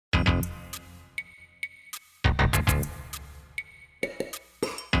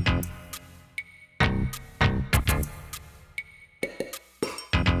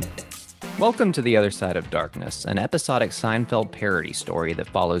Welcome to The Other Side of Darkness, an episodic Seinfeld parody story that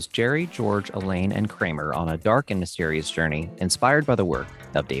follows Jerry, George, Elaine, and Kramer on a dark and mysterious journey inspired by the work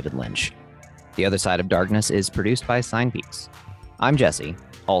of David Lynch. The Other Side of Darkness is produced by Signpeaks. I'm Jesse,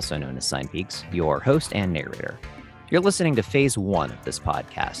 also known as Signpeaks, your host and narrator. You're listening to Phase 1 of this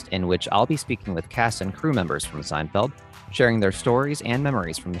podcast, in which I'll be speaking with cast and crew members from Seinfeld, sharing their stories and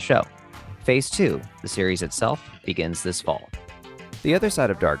memories from the show. Phase 2, the series itself, begins this fall. The Other Side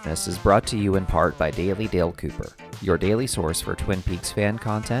of Darkness is brought to you in part by Daily Dale Cooper, your daily source for Twin Peaks fan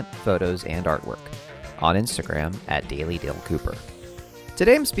content, photos, and artwork, on Instagram at Daily Dale Cooper.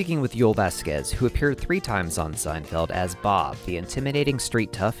 Today I'm speaking with Yul Vazquez, who appeared 3 times on Seinfeld as Bob, the intimidating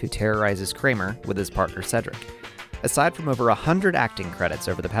street tough who terrorizes Kramer with his partner Cedric. Aside from over 100 acting credits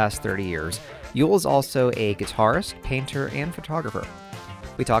over the past 30 years, Yul is also a guitarist, painter, and photographer.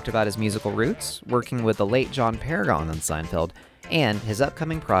 We talked about his musical roots, working with the late John Paragon on Seinfeld, and his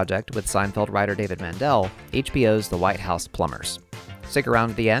upcoming project with Seinfeld writer David Mandel, HBO's The White House Plumbers. Stick around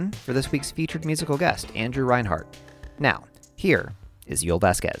to the end for this week's featured musical guest, Andrew Reinhardt. Now, here is Yul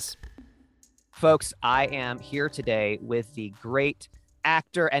Vazquez. Folks, I am here today with the great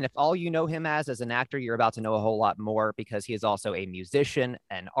actor, and if all you know him as an actor, you're about to know a whole lot more because he is also a musician,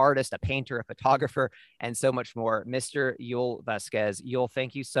 an artist, a painter, a photographer, and so much more. Mr. Yul Vazquez. Yul,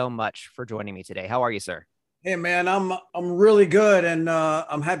 thank you so much for joining me today. How are you, sir? Hey man, I'm really good, and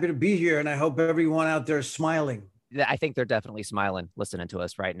I'm happy to be here, and I hope everyone out there is smiling. I think they're definitely smiling listening to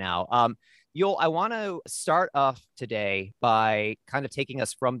us right now. Yul, I want to start off today by kind of taking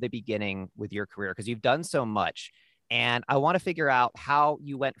us from the beginning with your career, because you've done so much, and I want to figure out how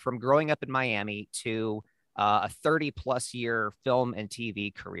you went from growing up in Miami to a 30-plus year film and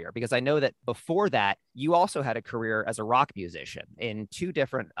TV career, because I know that before that, you also had a career as a rock musician in 2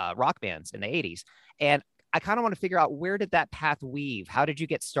 different rock bands in the 80s. And I kind of want to figure out, where did that path weave? How did you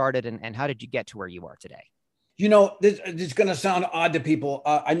get started, and how did you get to where you are today? You know, this is going to sound odd to people.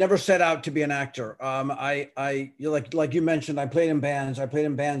 I never set out to be an actor. Like you mentioned, I played in bands.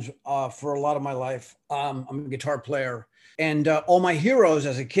 For a lot of my life. I'm a guitar player. And all my heroes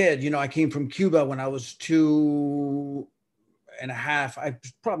as a kid, I came from Cuba when I was 2 and a half. I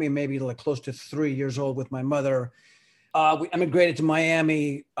was probably maybe like close to 3 years old with my mother. We immigrated to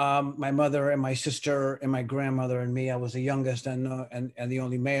Miami. My mother and my sister and my grandmother and me. I was the youngest and the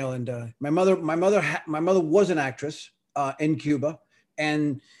only male. And my mother was an actress in Cuba.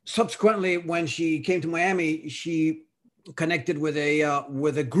 And subsequently, when she came to Miami, she connected with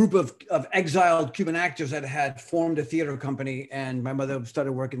a group of exiled Cuban actors that had formed a theater company. And my mother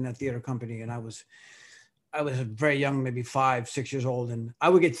started working in that theater company, and I was very young, maybe 5, 6 years old. And I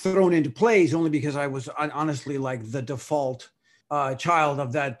would get thrown into plays only because I was honestly like the default child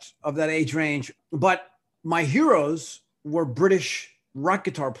of that age range. But my heroes were British rock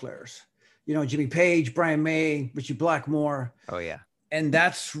guitar players, Jimmy Page, Brian May, Ritchie Blackmore. Oh yeah. And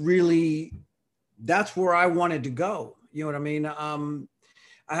that's where I wanted to go. You know what I mean?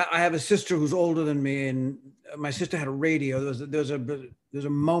 I have a sister who's older than me, and my sister had a radio. There's a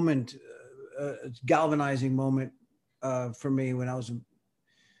moment, a galvanizing moment for me when I was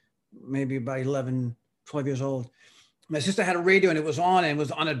maybe about 11, 12 years old. My sister had a radio, and it was on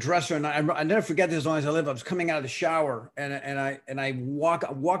a dresser. And I never forget this as long as I live. I was coming out of the shower, and I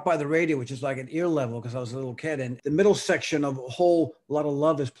walk by the radio, which is like an ear level because I was a little kid. And the middle section of A Whole Lot of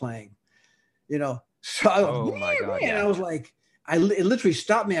Love is playing, So I was, my God, and I was like, it literally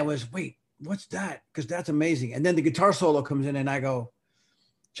stopped me. I was, wait, what's that? Because that's amazing. And then the guitar solo comes in, and I go,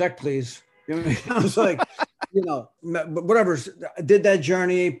 check, please. You know what I mean? I was like, whatever. I did that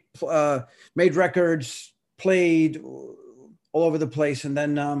journey, made records, played all over the place. And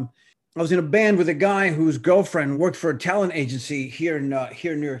then I was in a band with a guy whose girlfriend worked for a talent agency here in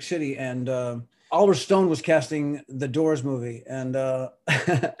New York City. And Oliver Stone was casting the Doors movie. And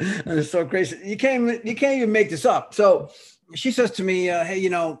it was so crazy. You can't even make this up. So she says to me, hey,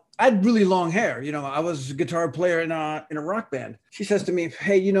 I had really long hair. I was a guitar player in a rock band. She says to me,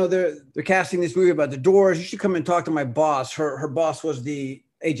 hey, they're casting this movie about the Doors. You should come and talk to my boss. Her boss was the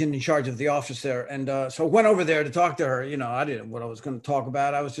agent in charge of the office there. And so I went over there to talk to her. I didn't know what I was going to talk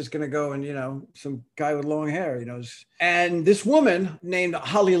about. I was just going to go and, some guy with long hair, And this woman named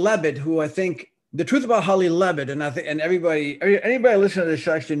Holly Levitt, who I think, the truth about Holly Levitt, and I think, and anybody listening to this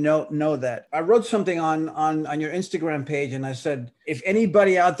should actually know that. I wrote something on your Instagram page, and I said, if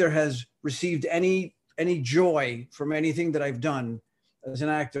anybody out there has received any joy from anything that I've done as an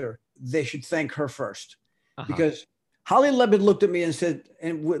actor, they should thank her first, because Holly Levitt looked at me and said,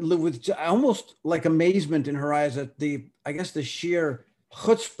 and with almost like amazement in her eyes at the sheer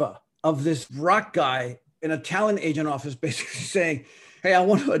chutzpah of this rock guy in a talent agent office, basically saying, hey, I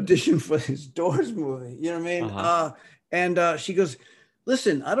want to audition for this Doors movie. You know what I mean? And she goes,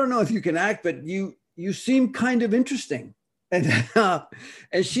 listen, I don't know if you can act, but you seem kind of interesting. And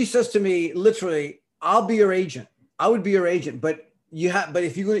and she says to me, literally, I'll be your agent. I would be your agent, but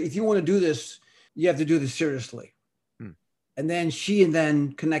if you want to do this, you have to do this seriously. And then she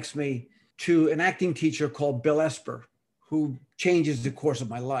connects me to an acting teacher called Bill Esper, who changes the course of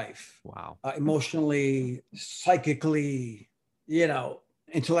my life. Wow. Emotionally, psychically,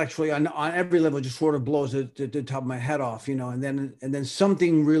 intellectually, on every level, just sort of blows the top of my head off, and then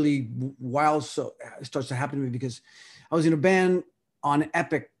something really wild starts to happen to me, because I was in a band on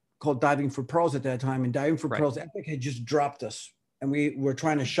Epic called Diving for Pearls at that time, and Diving for Pearls, Epic had just dropped us, and we were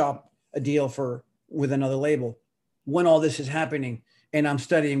trying to shop a deal with another label when all this is happening, and I'm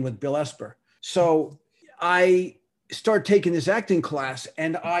studying with Bill Esper. So I start taking this acting class,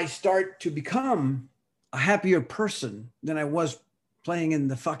 and I start to become a happier person than I was playing in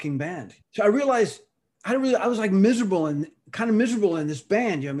the fucking band. So I realized I was like miserable and kind of miserable in this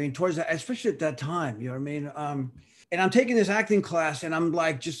band, towards that, especially at that time, and I'm taking this acting class, and I'm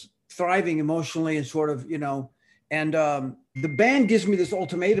like just thriving emotionally and sort of, and the band gives me this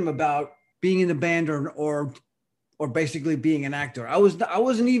ultimatum about being in the band or basically being an actor. I was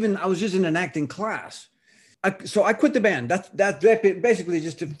just in an acting class. So I quit the band. That basically,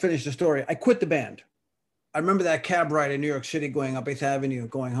 just to finish the story, I quit the band. I remember that cab ride in New York City going up 8th Avenue,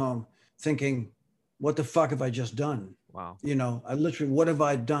 going home, thinking, what the fuck have I just done? Wow. I literally, what have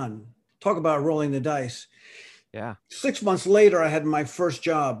I done? Talk about rolling the dice. Yeah. 6 months later, I had my first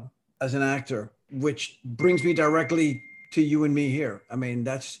job as an actor, which brings me directly to You and Me here.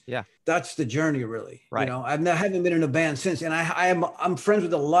 That's the journey, really. Right. I haven't been in a band since, and I'm friends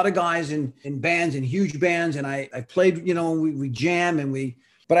with a lot of guys in bands, in huge bands, and I played. We jam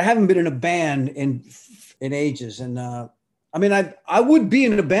but I haven't been in a band in ages, and I would be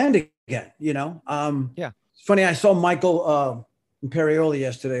in a band again. Yeah. It's funny. I saw Michael Imperioli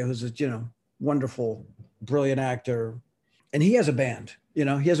yesterday, who's a wonderful, brilliant actor, and he has a band. He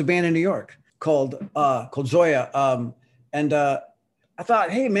has a band in New York called Zoya. And I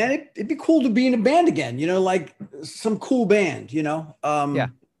thought, hey man, it'd be cool to be in a band again, like some cool band, Yeah.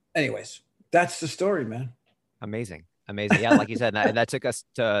 Anyways, that's the story, man. Amazing. Yeah, like you said, that took us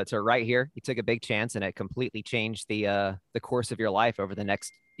to right here. You took a big chance, and it completely changed the course of your life over the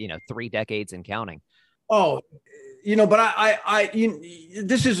next 3 decades and counting. Oh, but I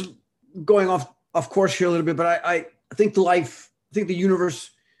this is going off course here a little bit, but I think the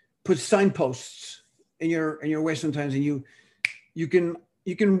universe puts signposts in your way sometimes, and you can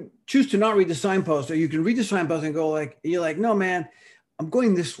choose to not read the signpost, or you can read the signpost and go you're like, no man, I'm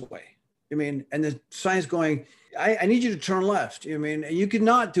going this way. And the sign's going, I need you to turn left. And you could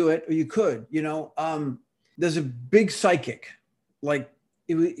not do it, or you could. There's a big psychic, like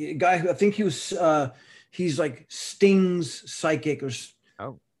a guy who I think he's like Sting's psychic or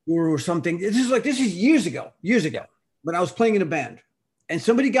something. This is years ago. When I was playing in a band. And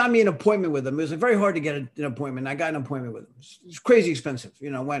somebody got me an appointment with him. It was very hard to get an appointment. I got an appointment with him. It's crazy expensive,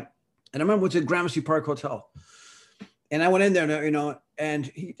 went. And I remember went to the Gramercy Park Hotel. And I went in there, and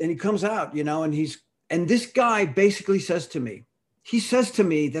he comes out, and this guy basically says to me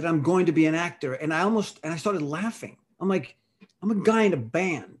that I'm going to be an actor. And I started laughing. I'm like, I'm a guy in a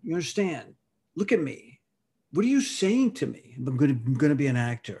band. You understand? Look at me. What are you saying to me? I'm going to be an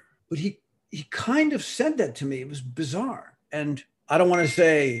actor. But he kind of said that to me. It was bizarre. And I don't want to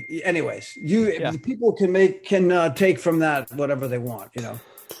say, anyways, people can take from that whatever they want,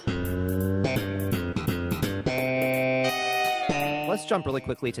 Let's jump really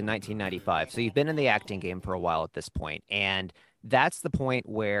quickly to 1995. So you've been in the acting game for a while at this point, and that's the point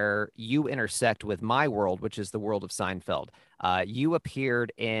where you intersect with my world, which is the world of Seinfeld. You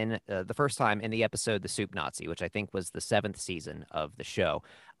appeared in the first time in the episode The Soup Nazi, which I think was the 7th season of the show.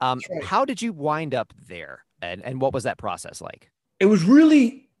 Right. How did you wind up there, and what was that process like? It was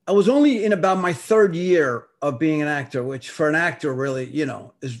really, I was only in about my 3rd year of being an actor, which for an actor really,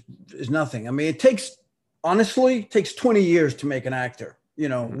 is nothing. It takes 20 years to make an actor,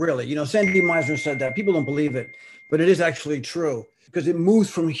 really. Sandy Meisner said that. People don't believe it, but it is actually true, because it moves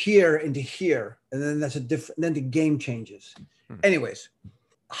from here into here, and then then the game changes. Anyways,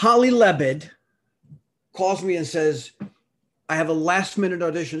 Holly Lebed calls me and says, I have a last minute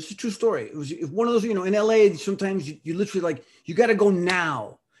audition. It's a true story. It was one of those, in LA, sometimes you literally you got to go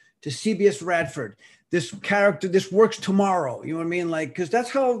now to CBS Radford. This character, this works tomorrow. You know what I mean? Because that's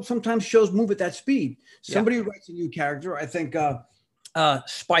how sometimes shows move at that speed. Somebody writes a new character. I think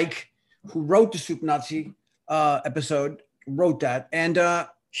Spike, who wrote the Soup Nazi episode, wrote that. And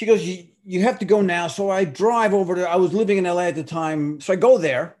she goes, you have to go now. So I drive over to, I was living in LA at the time. So I go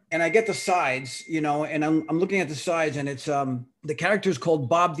there and I get the sides, you know, and I'm looking at the sides, and it's, the character is called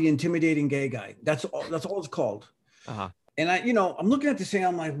Bob the Intimidating Gay Guy. That's all it's called. Uh-huh. And I, you know, I'm looking at this thing.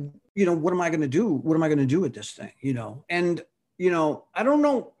 I'm like, you know, what am I going to do? What am I going to do with this thing? You know? And, you know, I don't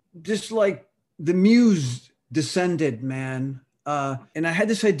know, just like the muse descended, man. And I had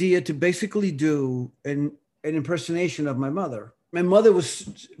this idea to basically do an impersonation of my mother. My mother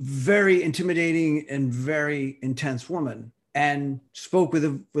was very intimidating and very intense woman, and spoke with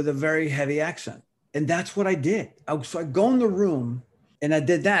a very heavy accent. And that's what I did. So I go in the room and I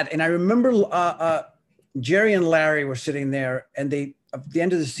did that. And I remember Jerry and Larry were sitting there, and they, at the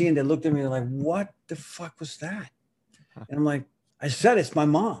end of the scene, they looked at me, they're like, what the fuck was that? And I'm like, I said, it's my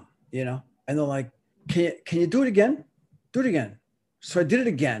mom, you know? And they're like, can you do it again? Do it again. So I did it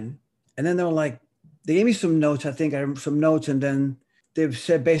again. And then they were like, they gave me some notes. I think I have some notes. And then they've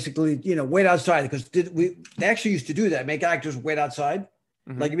said basically, you know, wait outside, because they actually used to do that, make actors wait outside.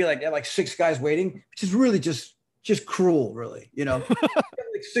 Mm-hmm. Like, you'd be like 6 guys waiting, which is really just cruel, really, you know.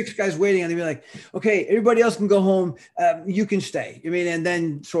 Like 6 guys waiting, and they'd be like, okay, everybody else can go home, you can stay. I mean, and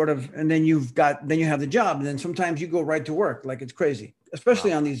then then you have the job, and then sometimes you go right to work. Like, it's crazy,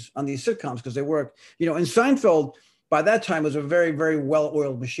 especially on these sitcoms, because they work, you know. And Seinfeld by that time was a very, very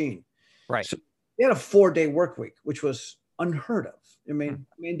well-oiled machine, right? So they had a 4-day work week, which was unheard of. I mean,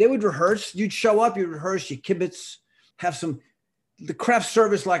 they would rehearse. You'd show up, you'd rehearse, you kibitz, have the craft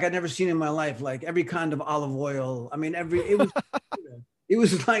service like I'd never seen in my life, like every kind of olive oil. I mean, it was, it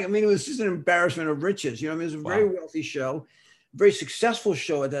was like, I mean, it was just an embarrassment of riches. You know, I mean, it was a very wealthy show, very successful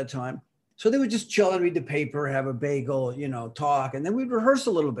show at that time. So they would just chill and read the paper, have a bagel, you know, talk, and then we'd rehearse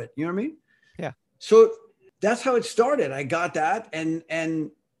a little bit. You know what I mean? Yeah. So that's how it started. I got that,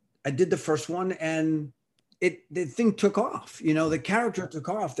 and I did the first one, and the thing took off. You know, the character took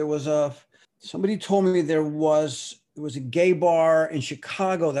off. There was somebody told me there was a gay bar in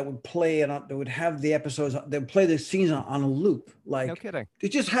Chicago that would play, and they would have the episodes, they would play the scenes on a loop. Like, no kidding. It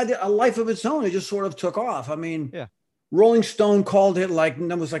just had a life of its own. It just sort of took off. I mean, yeah. Rolling Stone called it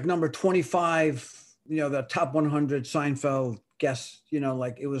number 25, you know, the top 100 Seinfeld guests, you know,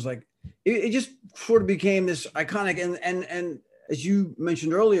 like it was like, it just sort of became this iconic. And as you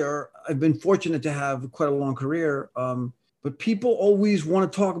mentioned earlier, I've been fortunate to have quite a long career. But people always want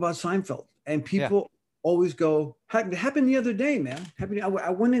to talk about Seinfeld, and people always go, it happened the other day, man. I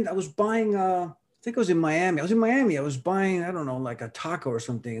went in, I was buying, I think I was in Miami. I was buying, I don't know, like a taco or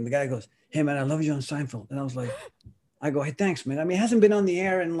something. And the guy goes, hey man, I love you on Seinfeld. And I was like, I go, hey, thanks, man. I mean, it hasn't been on the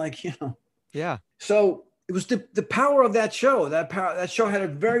air in like, you know. Yeah. So it was the power of that show. That show had a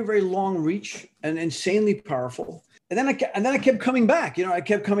very, very long reach and insanely powerful. And then I kept coming back, you know,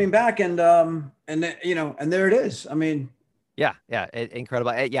 and you know, and there it is. I mean, yeah,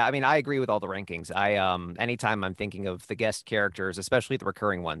 incredible. Yeah, I mean, I agree with all the rankings. Anytime I'm thinking of the guest characters, especially the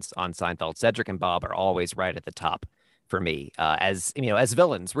recurring ones on Seinfeld, Cedric and Bob are always right at the top for me, as you know, as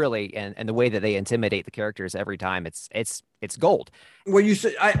villains, really, and the way that they intimidate the characters every time, it's gold. Well, you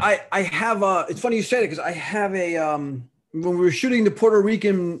said I have it's funny you said it, because I have when we were shooting the Puerto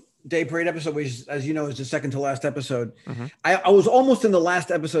Rican Day Parade episode, which, as you know, is the second to last episode. Mm-hmm. I was almost in the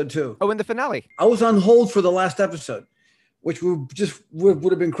last episode too. Oh, in the finale. I was on hold for the last episode, which would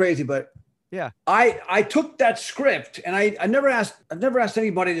have been crazy. But yeah, I took that script, and I've never asked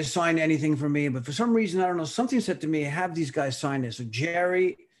anybody to sign anything for me, but for some reason, I don't know, something said to me, have these guys sign it. So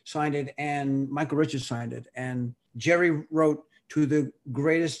Jerry signed it, and Michael Richards signed it, and Jerry wrote, to the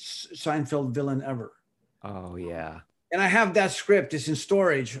greatest Seinfeld villain ever. Oh yeah. And I have that script. It's in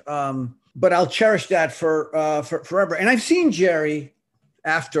storage, but I'll cherish that for forever. And I've seen Jerry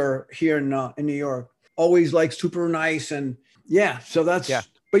after here in New York. Always like super nice, and yeah. So that's. Yeah.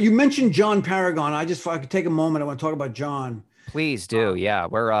 But you mentioned John Paragon. If I could take a moment, I want to talk about John. Please do. Yeah,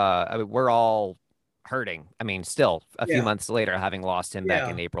 we're all hurting. I mean, still a few months later, having lost him back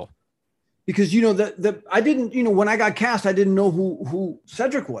in April. Because you know I didn't, you know, when I got cast, I didn't know who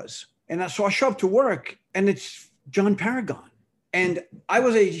Cedric was, and so I show up to work, and it's John Paragon. And I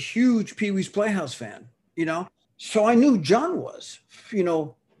was a huge Pee-wee's Playhouse fan, you know? So I knew John was, you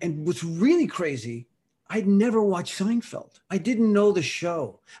know, and what's really crazy, I'd never watched Seinfeld. I didn't know the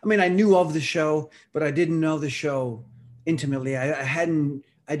show. I mean, I knew of the show, but I didn't know the show intimately. I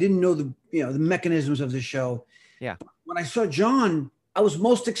didn't know the mechanisms of the show. Yeah. But when I saw John, I was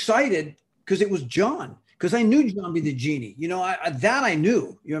most excited because it was John, because I knew John be the genie, you know, I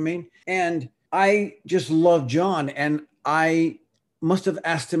knew, you know what I mean? And I just love John, and I must have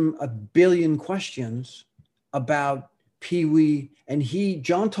asked him a billion questions about Pee-wee, and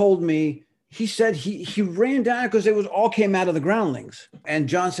John told me he said he ran down because it was all came out of the groundlings. And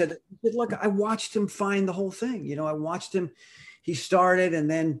John said, look, I watched him find the whole thing. You know, I watched him. He started, and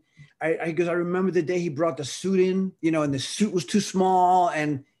then because I remember the day he brought the suit in, you know, and the suit was too small,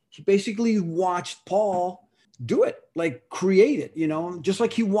 and he basically watched Paul do it, like create it, you know, just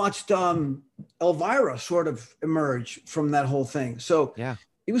like he watched Elvira sort of emerge from that whole thing. So Yeah.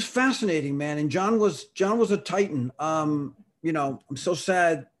 it was fascinating, man. And John was a titan. You know, I'm so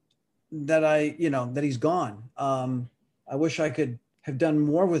sad that that he's gone. I wish I could have done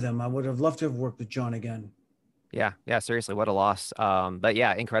more with him. I would have loved to have worked with John again. Yeah. Yeah. Seriously, what a loss. But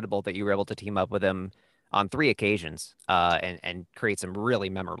yeah, incredible that you were able to team up with him on 3 occasions, and create some really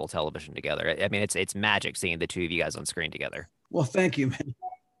memorable television together. I mean, it's magic seeing the two of you guys on screen together. Well, thank you, man.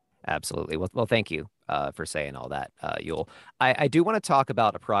 Absolutely. Well, thank you for saying all that, Yul. I do want to talk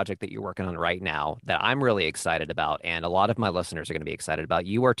about a project that you're working on right now that I'm really excited about, and a lot of my listeners are going to be excited about.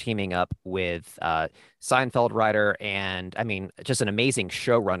 You are teaming up with Seinfeld writer and, I mean, just an amazing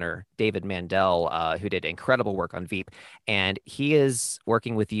showrunner, David Mandel, who did incredible work on Veep, and he is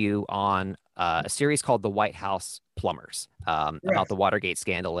working with you on a series called The White House Plumbers, about the Watergate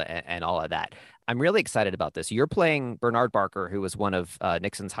scandal and all of that. I'm really excited about this. You're playing Bernard Barker, who was one of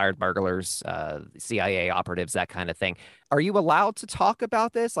Nixon's hired burglars, CIA operatives, that kind of thing. Are you allowed to talk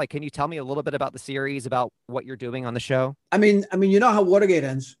about this? Like, can you tell me a little bit about the series, about what you're doing on the show? I mean, you know how Watergate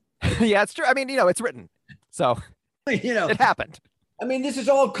ends. Yeah, it's true. I mean, it's written, so it happened. I mean, this is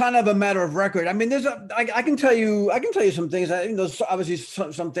all kind of a matter of record. I mean, I can tell you some things. There's obviously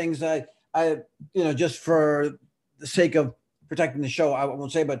some things that I just for the sake of protecting the show, I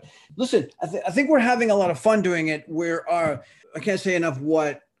won't say, but listen, I think we're having a lot of fun doing it. I can't say enough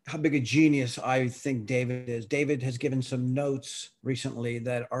how big a genius I think David is. David has given some notes recently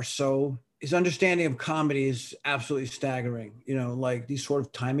that are his understanding of comedy is absolutely staggering. You know, like these sort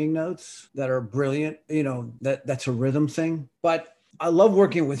of timing notes that are brilliant, that's a rhythm thing. But I love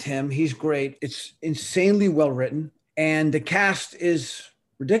working with him. He's great. It's insanely well written. And the cast is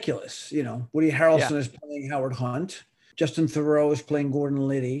ridiculous. You know, Woody Harrelson is playing Howard Hunt. Justin Theroux is playing Gordon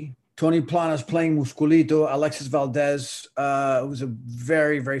Liddy. Tony Plana is playing Musculito. Alexis Valdez, who's a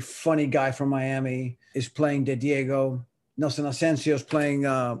very, very funny guy from Miami, is playing De Diego. Nelson Asensio is playing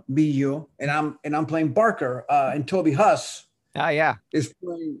Billo, and I'm playing Barker. And Toby Huss, is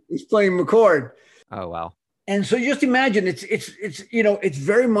playing McCord. Oh wow! And so just imagine it's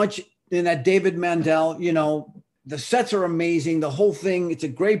very much in that David Mandel, the sets are amazing. The whole thing, it's a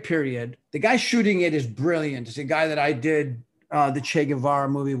great period. The guy shooting it is brilliant. It's a guy that I did the Che Guevara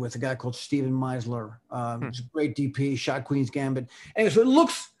movie with, a guy called Steven Meisler. It's a great DP, shot Queen's Gambit. Anyway, so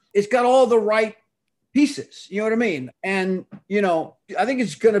it's got all the right pieces. You know what I mean? And, I think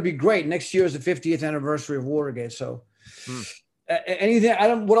it's going to be great. Next year is the 50th anniversary of Watergate. So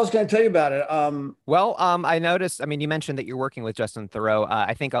anything, what else can I tell you about it? I noticed, I mean, you mentioned that you're working with Justin Theroux.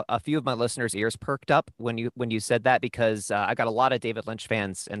 I think a few of my listeners' ears perked up when you said that, because I got a lot of David Lynch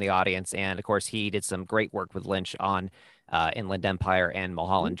fans in the audience. And of course, he did some great work with Lynch on Inland Empire and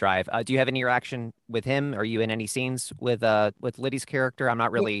Mulholland Drive. Do you have any interaction with him? Are you in any scenes with Liddy's character? I'm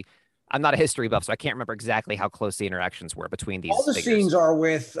not a history buff, so I can't remember exactly how close the interactions were between these. All the figures. Scenes are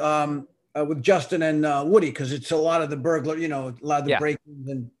with Justin and Woody, because it's a lot of the burglar, a lot of the break-ins.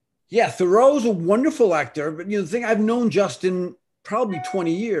 And Theroux's a wonderful actor, but the thing, I've known Justin probably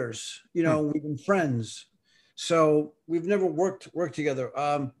 20 years. We've been friends, so we've never worked together.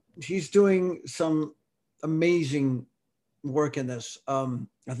 He's doing some amazing work in this.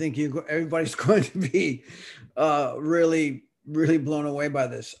 I think everybody's going to be really, really blown away by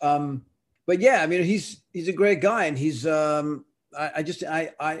this. But yeah, I mean, he's a great guy, and he's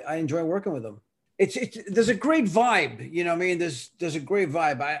I enjoy working with him. There's a great vibe, I mean, there's a great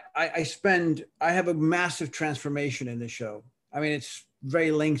vibe. I have a massive transformation in the show. I mean, it's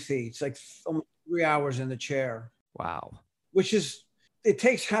very lengthy. It's like almost 3 hours in the chair. Wow. It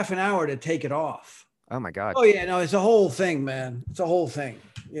takes half an hour to take it off. Oh my God. Oh yeah, no, it's a whole thing, man. It's a whole thing.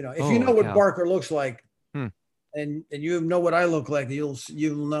 If you know what Barker looks like, and you know what I look like, you'll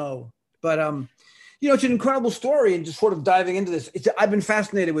know. But it's an incredible story, and just sort of diving into this. I've been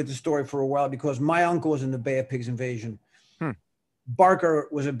fascinated with the story for a while, because my uncle was in the Bay of Pigs invasion. Barker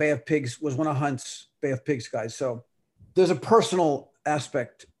was was one of Hunt's Bay of Pigs guys. So there's a personal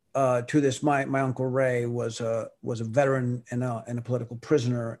aspect to this. My uncle Ray was a veteran and a political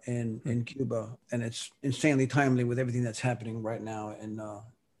prisoner in Cuba, and it's insanely timely with everything that's happening right now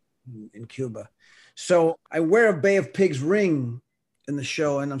in Cuba. So I wear a Bay of Pigs ring in the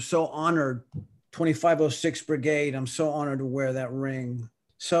show, and I'm so honored. 2506 Brigade. I'm so honored to wear that ring.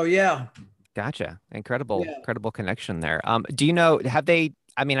 So yeah. Gotcha. Incredible connection there. Do you know, have they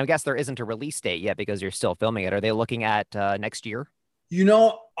I mean, I guess there isn't a release date yet because you're still filming it. Are they looking at next year?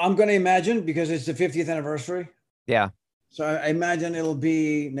 I'm going to imagine because it's the 50th anniversary. Yeah. So I imagine it'll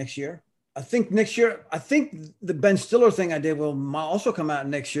be next year. I think next year, I think the Ben Stiller thing I did will also come out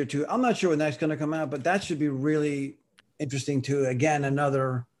next year too. I'm not sure when that's going to come out, but that should be really interesting too. Again,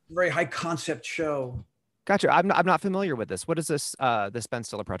 another very high concept show. Gotcha. I'm not familiar with this. What is this Ben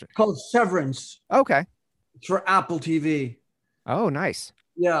Stiller project? Called Severance. Okay. It's for Apple TV. Oh, nice.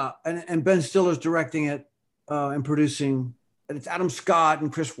 Yeah, and Ben Stiller's directing it and producing. And it's Adam Scott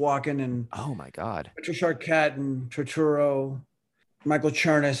and Chris Walken and Oh my God. Patricia Arquette and Turturro, Michael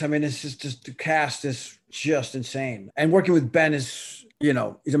Chernus. I mean, it's just the cast is just insane. And working with Ben is,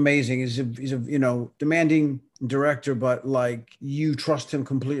 he's amazing. He's a demanding director, but like you trust him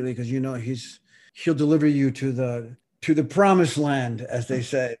completely because he'll deliver you to the promised land, as they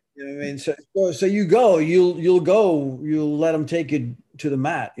say. You know what I mean? So you'll let him take you to the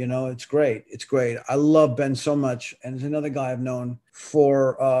mat. It's great. It's great. I love Ben so much. And it's another guy I've known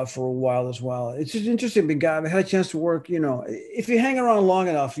for a while as well. It's just interesting big guy. I've had a chance to work, if you hang around long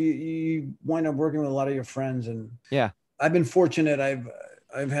enough, you wind up working with a lot of your friends. And yeah, I've been fortunate.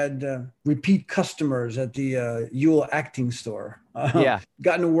 I've had repeat customers at the Yule acting store.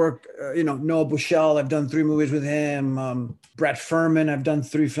 Gotten to work, Noah Bushell. I've done 3 movies with him. Brett Furman, I've done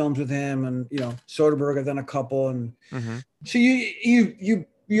 3 films with him, and Soderbergh, I've done a couple. And so you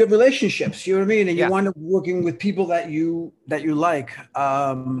have relationships. You know what I mean? And you wind up working with people that you like.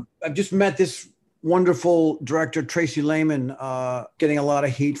 I've just met this wonderful director, Tracy Lehman, getting a lot of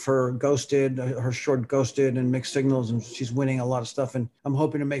heat for Ghosted, her short Ghosted and Mixed Signals, and she's winning a lot of stuff. And I'm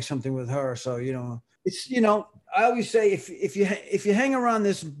hoping to make something with her. So, it's, I always say if you hang around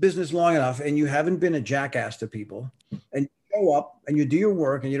this business long enough and you haven't been a jackass to people and you show up and you do your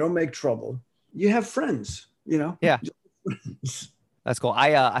work and you don't make trouble, you have friends, Yeah. That's cool.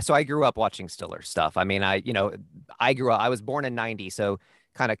 So I grew up watching Stiller stuff. I mean, I was born in 90, so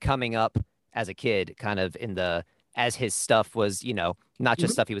kind of coming up as a kid, kind of as his stuff was, not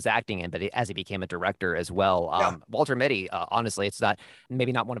just stuff he was acting in, but as he became a director as well. Walter Mitty, honestly, it's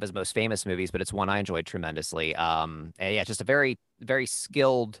maybe not one of his most famous movies, but it's one I enjoyed tremendously. Just a very, very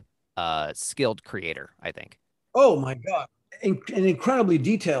skilled creator, I think. Oh my God. And incredibly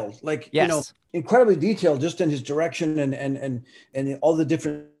detailed, yes. Incredibly detailed just in his direction and all the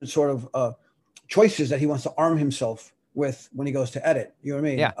different sort of choices that he wants to arm himself with when he goes to edit. You know what I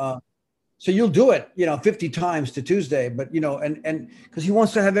mean? Yeah. So you'll do it, 50 times to Tuesday, but, and because he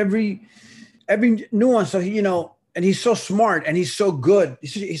wants to have every nuance. So and he's so smart and he's so good.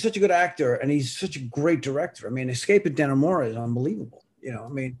 He's such a good actor and he's such a great director. I mean, Escape at Dannemora is unbelievable.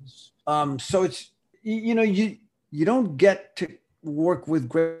 So it's, you don't get to work with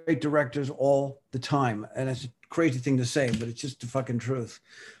great directors all the time. And it's a crazy thing to say, but it's just the fucking truth.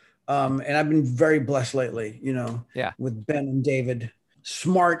 And I've been very blessed lately, with Ben and David.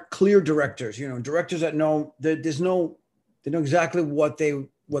 Smart, clear directors, directors that know that they know exactly what they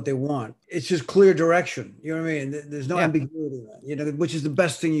want. It's just clear direction. You know what I mean? There's no ambiguity in that, which is the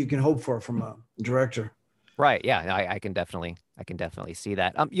best thing you can hope for from a director. Right. Yeah. I can definitely see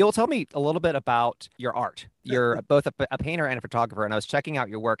that. You'll tell me a little bit about your art. You're both a painter and a photographer, and I was checking out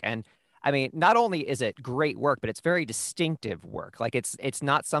your work, and I mean, not only is it great work, but it's very distinctive work. Like it's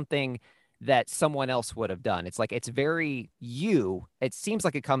not something that someone else would have done. It's like, it's very you. It seems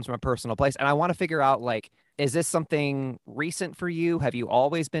like it comes from a personal place. And I want to figure out, like, is this something recent for you? Have you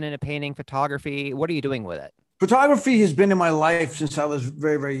always been into painting, photography? What are you doing with it? Photography has been in my life since I was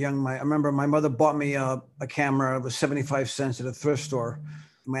very, very young. I remember my mother bought me a camera. It was 75 cents at a thrift store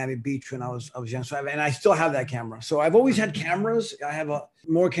in Miami Beach when I was young. So and I still have that camera. So I've always had cameras. I have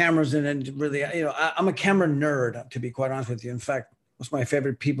more cameras than really, I'm a camera nerd, to be quite honest with you. In fact, most of my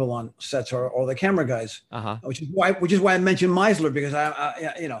favorite people on sets are all the camera guys, which is why I mentioned Meisler, because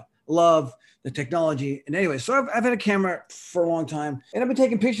I love the technology. And anyway, so I've had a camera for a long time and I've been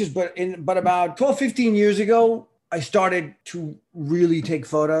taking pictures, but about 12, 15 years ago, I started to really take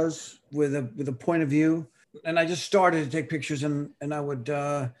photos with a point of view. And I just started to take pictures and I would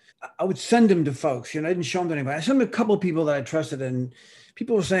send them to folks, I didn't show them to anybody. I sent them to a couple of people that I trusted, and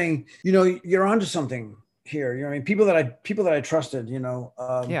people were saying, you're onto something here. I mean, people that I trusted,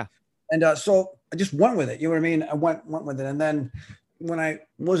 And so I just went with it. You know what I mean? I went with it. And then when I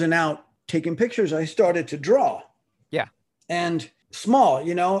wasn't out taking pictures, I started to draw. Yeah. And small,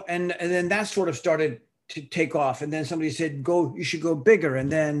 and then that sort of started to take off. And then somebody said, you should go bigger.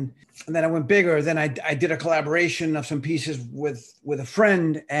 And then I went bigger. Then I did a collaboration of some pieces with a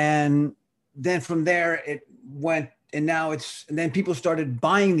friend. And then from there it went, and then people started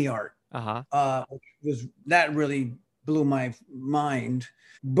buying the art. That really blew my mind.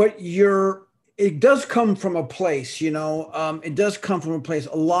 but it does come from a place, it does come from a place.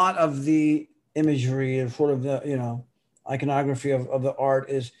 A lot of the imagery and sort of the, iconography of the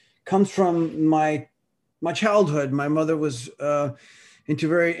art comes from my childhood. My mother was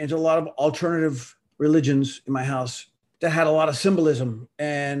into a lot of alternative religions in my house that had a lot of symbolism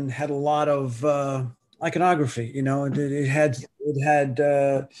and had a lot of iconography. It had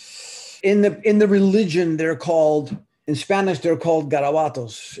in the religion, in Spanish they're called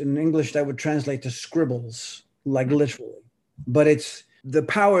garabatos. In English that would translate to scribbles, like literally. But the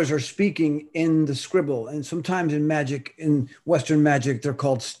powers are speaking in the scribble, and sometimes in magic, in Western magic, they're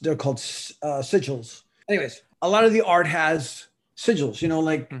called sigils. Anyways, a lot of the art has sigils.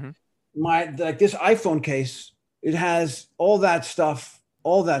 Like this iPhone case, it has all that stuff.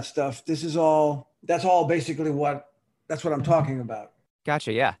 That's all basically that's what I'm talking about.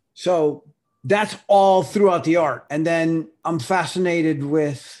 Gotcha. Yeah. So that's all throughout the art, and then I'm fascinated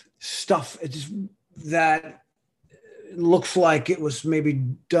with stuff that looks like it was maybe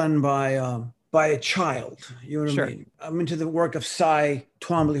done by a child. You know what Sure. I mean? I'm into the work of Cy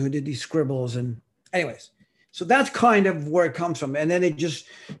Twombly, who did these scribbles. And anyways, so that's kind of where it comes from. And then it just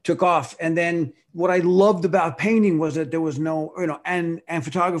took off. And then what I loved about painting was that there was no, and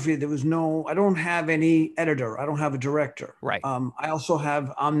photography, I don't have any editor. I don't have a director. Right. I also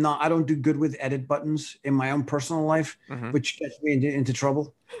I don't do good with edit buttons in my own personal life, which gets me into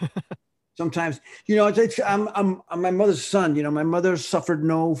trouble. Sometimes, I'm my mother's son. My mother suffered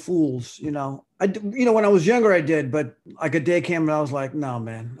no fools. When I was younger, I did, but like a day came and I was like, no,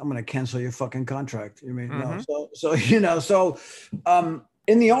 man, I'm gonna cancel your fucking contract. No. So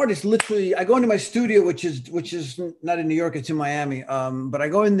in the art, it's literally, I go into my studio, which is not in New York, it's in Miami. But I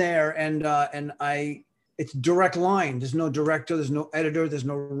go in there and it's direct line. There's no director, there's no editor, there's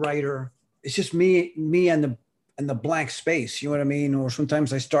no writer. It's just me and the blank space, you know what I mean? Or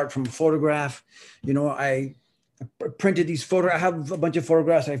sometimes I start from a photograph. I printed these photos. I have a bunch of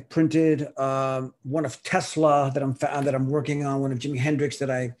photographs I've printed. One of Tesla that I'm working on. One of Jimi Hendrix that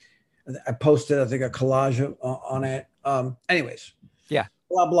I posted. I think a collage on it. Anyways, yeah.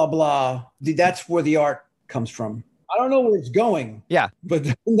 Blah blah blah. That's where the art comes from. I don't know where it's going. Yeah, but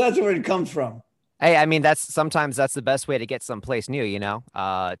that's where it comes from. Hey, I mean, sometimes that's the best way to get someplace new.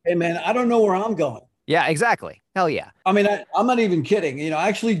 Hey man, I don't know where I'm going. Yeah, exactly. Hell yeah. I mean, I'm not even kidding. I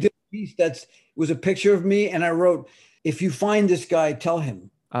actually did a piece was a picture of me, and I wrote, "If you find this guy, tell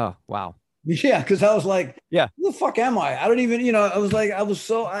him." Oh, wow. Yeah, because I was like, yeah, who the fuck am I? I don't even, I was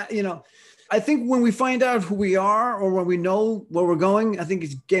so, I think when we find out who we are or when we know where we're going, I think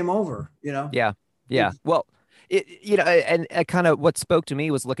it's game over, Yeah. Yeah. Well, and kind of what spoke to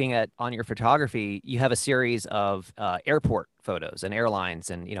me was looking at on your photography, you have a series of airport photos and airlines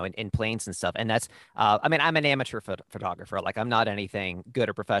and, in planes and stuff. And that's, I mean, I'm an amateur photographer. Like I'm not anything good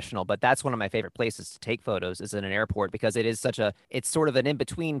or professional, but that's one of my favorite places to take photos is in an airport because it's sort of an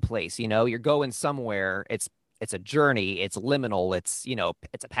in-between place. You're going somewhere. It's a journey, it's liminal, it's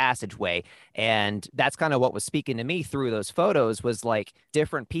a passageway. And that's kind of what was speaking to me through those photos was like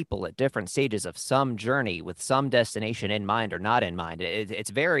different people at different stages of some journey with some destination in mind or not in mind.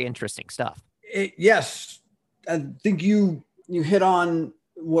 It's very interesting stuff. Yes. I think you hit on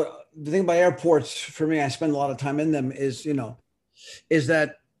what the thing about airports for me, I spend a lot of time in them is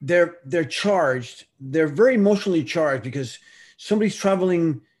that they're charged. They're very emotionally charged because somebody's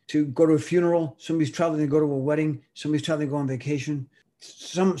traveling to go to a funeral, somebody's traveling to go to a wedding, somebody's traveling to go on vacation,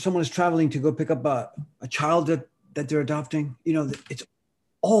 someone is traveling to go pick up a child that they're adopting. It's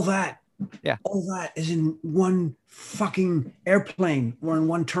all that. Yeah. All that is in one fucking airplane or in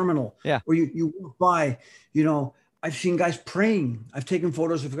one terminal. Yeah. Where you walk by, I've seen guys praying. I've taken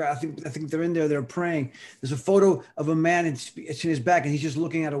photos of guys. I think they're in there. They're praying. There's a photo of a man. It's in his back, and he's just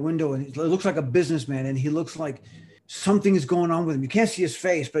looking out a window, and it looks like a businessman, and he looks like something is going on with him. You can't see his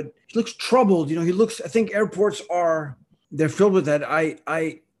face, but he looks troubled. He looks. I think airports they're filled with that.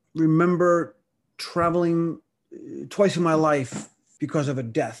 I remember traveling twice in my life because of a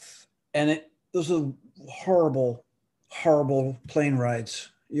death, and those are horrible, horrible plane rides.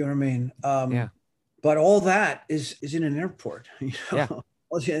 You know what I mean? Yeah. But all that is in an airport, Yeah.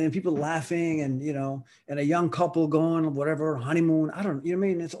 And people laughing and, and a young couple going, whatever, honeymoon. I don't,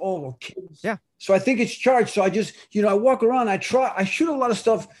 it's all kids. Yeah. So I think it's charged. So I just, I walk around, I shoot a lot of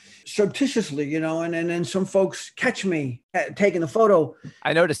stuff surreptitiously, and then some folks catch me taking the photo.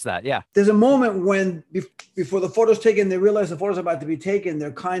 I noticed that. Yeah. There's a moment when before the photo's taken, they realize the photo's about to be taken.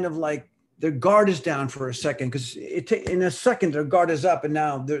 They're kind of like, their guard is down for a second because in a second their guard is up and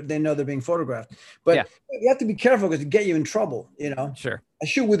now they know they're being photographed. But you have to be careful because it get you in trouble. Sure. I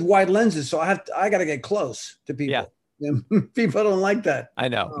shoot with wide lenses, so I got to get close to people. People don't like that. I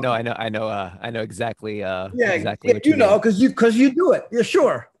know. No, I know exactly. Yeah, Exactly what you you know, mean. because you do it. Yeah,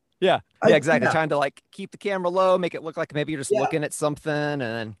 sure. Yeah. Yeah, exactly. Yeah, Trying to like keep the camera low, make it look like maybe you're just yeah, looking at something, and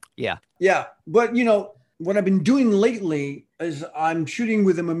then yeah. yeah. But what I've been doing lately is I'm shooting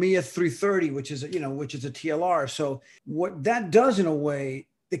with a Mamiya 330, which is a TLR. So what that does in a way,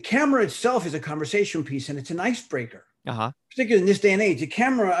 the camera itself is a conversation piece and it's an icebreaker. Uh-huh. Particularly in this day and age, the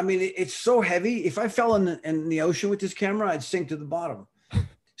camera, I mean, it's so heavy. If I fell in the ocean with this camera, I'd sink to the bottom.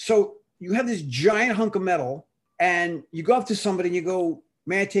 So you have this giant hunk of metal and you go up to somebody and you go,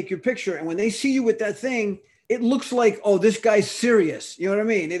 may I take your picture? And when they see you with that thing, it looks like, oh, this guy's serious. You know what I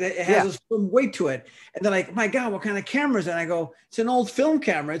mean? It has some weight to it. And they're like, my God, what kind of camera is that? And I go, it's an old film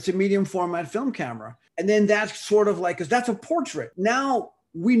camera. It's a medium format film camera. And then that's sort of like, because that's a portrait. Now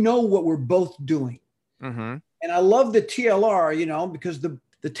we know what we're both doing. Mm-hmm. And I love the TLR, because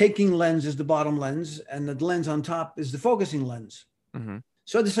the taking lens is the bottom lens and the lens on top is the focusing lens. Mm-hmm.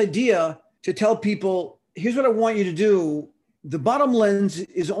 So this idea to tell people, here's what I want you to do. The bottom lens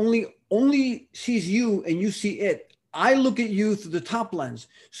is only sees you and you see it. I look at you through the top lens.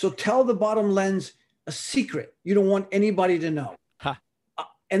 So tell the bottom lens a secret you don't want anybody to know. Huh.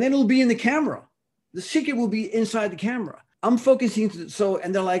 And then it'll be in the camera. The secret will be inside the camera. I'm focusing.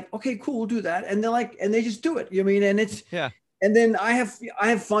 And they're like, okay, cool, we'll do that. And they're like, and they just do it. You know what I mean? And it's, yeah. And then I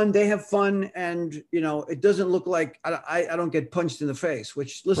have fun. They have fun. And, it doesn't look like I don't get punched in the face,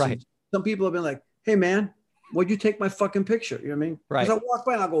 which listen, Right. Some people have been like, hey man, would you take my fucking picture? You know what I mean? Right. Because I walk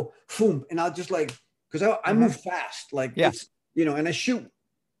by and I'll go, boom. And I'll just like, because I move fast. Like it's, and I shoot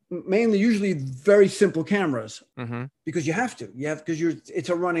mainly usually very simple cameras because you have to, because it's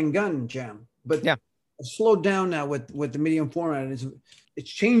a running gun jam. But I've slowed down now with the medium format. It's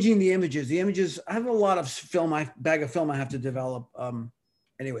changing the images. The images, I have a lot of bag of film I have to develop.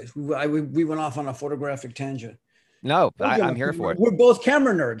 Anyways, we went off on a photographic tangent. No, I'm here for it. We're both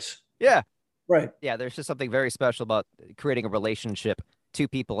camera nerds. Yeah. Right. Yeah, there's just something very special about creating a relationship, two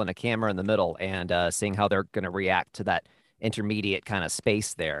people and a camera in the middle, and seeing how they're going to react to that intermediate kind of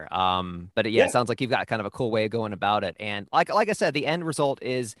space there. But it sounds like you've got kind of a cool way of going about it. And like I said, the end result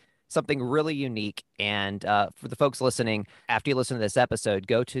is something really unique. And for the folks listening, after you listen to this episode,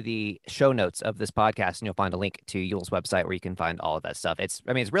 go to the show notes of this podcast and you'll find a link to Yul's website where you can find all of that stuff. It's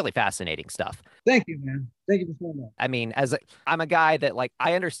really fascinating stuff. Thank you, man. Thank you for saying that. I mean, I'm a guy that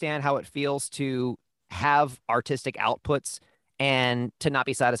I understand how it feels to have artistic outputs and to not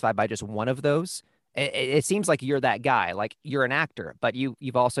be satisfied by just one of those. It seems like you're that guy. Like you're an actor, but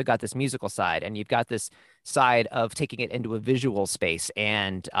you've also got this musical side and you've got this side of taking it into a visual space.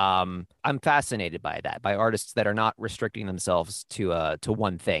 And I'm fascinated by that, by artists that are not restricting themselves to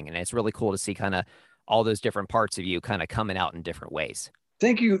one thing. And it's really cool to see kind of all those different parts of you kind of coming out in different ways.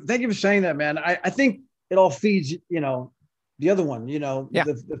 Thank you. Thank you for saying that, man. I think it all feeds, the other one,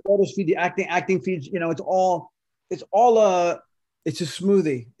 the photos feed the acting feeds, it's a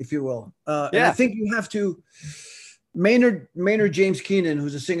smoothie, if you will. And I think you have to, Maynard James Keenan,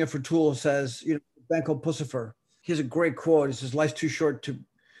 who's a singer for Tool, says, a band called Pussifer. He has a great quote. He says, life is too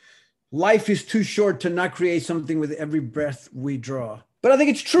short to not create something with every breath we draw. But I think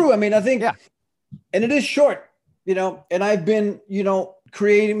it's true. I mean, I think, and it is short, and I've been,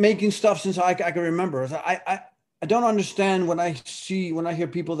 making stuff since I can remember. I don't understand when I hear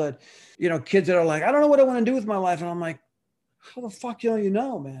people that, kids that are like, I don't know what I want to do with my life. And I'm like, how the fuck don't you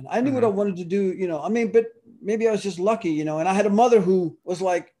know, man? I knew what I wanted to do, but maybe I was just lucky, and I had a mother who was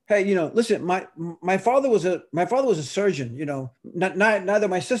like, hey, listen, my father was a surgeon, neither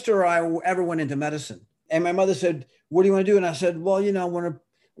my sister or I ever went into medicine. And my mother said, what do you want to do? And I said, well, I'm going to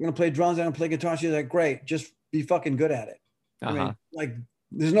play drums and I'm going to play guitar. She's like, great, just be fucking good at it. I mean, like,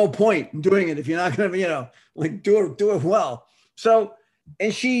 there's no point in doing it if you're not going to, do it well. So,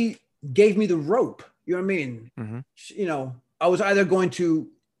 and she gave me the rope, you know what I mean? I was either going to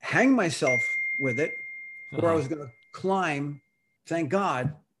hang myself with it or I was going to climb. Thank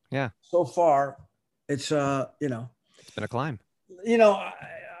God. Yeah. So far, it's, it's been a climb.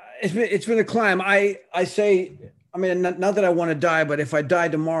 It's been a climb. I say, not that I want to die, but if I die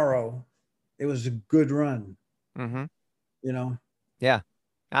tomorrow, it was a good run. Yeah,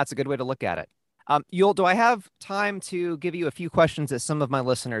 that's a good way to look at it. Yul, do I have time to give you a few questions that some of my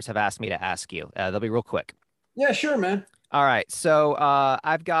listeners have asked me to ask you? They'll be real quick. Yeah, sure, man. All right. So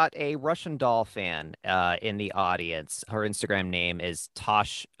I've got a Russian Doll fan in the audience. Her Instagram name is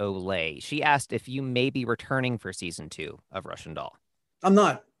Tosh Olay. She asked if you may be returning for season 2 of Russian Doll. I'm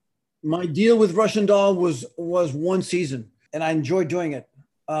not. My deal with Russian Doll was one season, and I enjoyed doing it.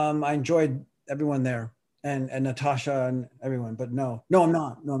 I enjoyed everyone there and Natasha and everyone, but no, I'm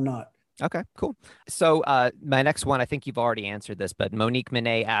not. Okay, cool. So my next one, I think you've already answered this, but Monique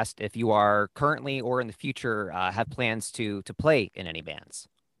Minet asked if you are currently or in the future have plans to play in any bands.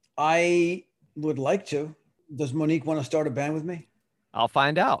 I would like to. Does Monique want to start a band with me? I'll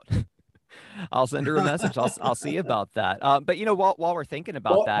find out. I'll send her a message. I'll see about that. But while we're thinking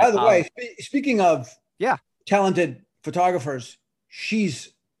about Well, that, by the way, speaking of yeah, talented photographers,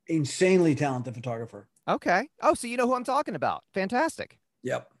 she's insanely talented photographer. okay. Oh, so you know who I'm talking about. Fantastic.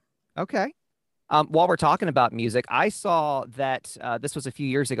 Yep. Okay. While we're talking about music, I saw that this was a few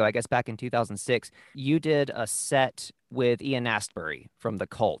years ago, I guess back in 2006. You did a set with Ian Astbury from The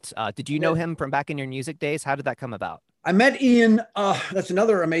Cult. Did you know him from back in your music days? How did that come about? I met Ian. That's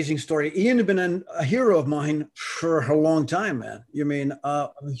another amazing story. Ian had been a hero of mine for a long time, man. You mean, I'm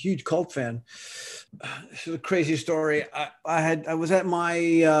a huge Cult fan. This is a crazy story. I was at my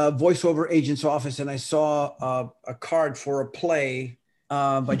voiceover agent's office and I saw a card for a play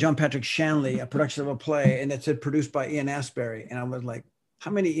by John Patrick Shanley, a production of a play, and it said produced by Ian Astbury. And I was like,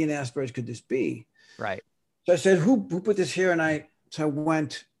 how many Ian Astburys could this be? Right. So I said, who put this here? And I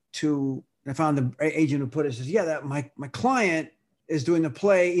went to, I found the agent who put it. Says, yeah, that my client is doing the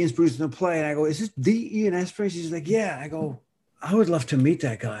play. Ian's producing the play. And I go, is this the Ian Astbury? She's like, yeah. I go, I would love to meet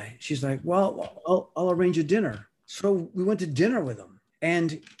that guy. She's like, well, I'll arrange a dinner. So we went to dinner with him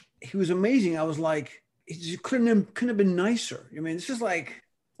and he was amazing. I was like, it couldn't have been nicer. I mean, this is like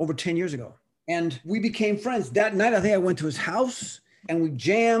over 10 years ago. And we became friends. That night, I think I went to his house and we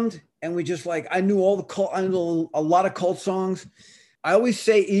jammed and we just like, I knew I knew a lot of Cult songs. I always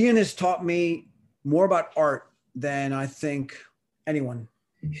say Ian has taught me more about art than I think anyone.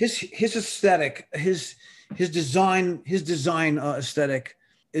 His aesthetic, his design aesthetic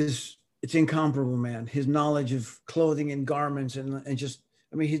it's incomparable, man. His knowledge of clothing and garments and just,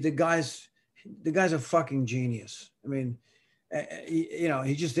 I mean, the guy's a fucking genius. I mean,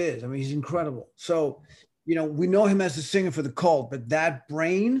 he just is. I mean, he's incredible. So, we know him as the singer for the Cult, but that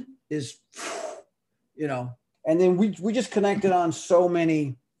brain is, and then we just connected on so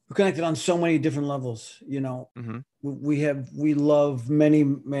many different levels, Mm-hmm. We love many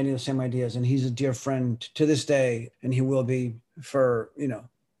of the same ideas, and he's a dear friend to this day, and he will be for, the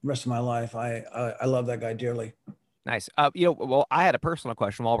rest of my life. I love that guy dearly. Nice. Well, I had a personal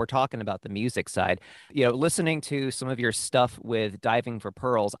question while we're talking about the music side. Listening to some of your stuff with Diving for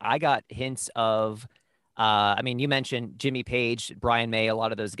Pearls, I got hints of, I mean, you mentioned Jimmy Page, Brian May, a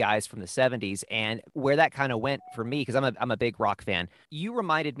lot of those guys from the 70s, and where that kind of went for me, because I'm a big rock fan. You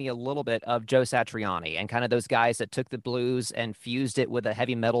reminded me a little bit of Joe Satriani and kind of those guys that took the blues and fused it with a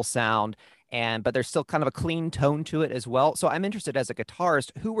heavy metal sound. But there's still kind of a clean tone to it as well. So I'm interested, as a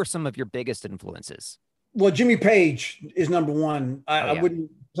guitarist, who were some of your biggest influences? Well, Jimmy Page is number one. I Yeah.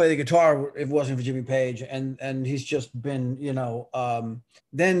 wouldn't play the guitar if it wasn't for Jimmy Page, and he's just been,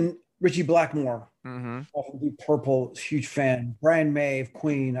 then Richie Blackmore, Mm-hmm. off of Deep Purple, huge fan. Brian May of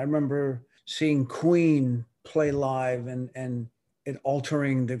Queen. I remember seeing Queen play live and it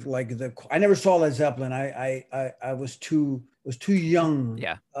altering I never saw Led Zeppelin. I was too young.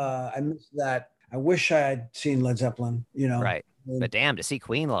 Yeah. I missed that. I wish I had seen Led Zeppelin, Right. But damn, to see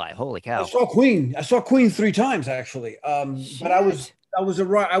Queen live, holy cow! I saw Queen 3 times actually. But I was the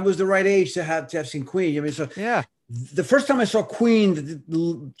right age to have seen Queen. I mean, so yeah. The first time I saw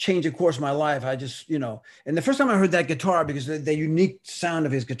Queen changed the course of my life. I just, and the first time I heard that guitar, because the unique sound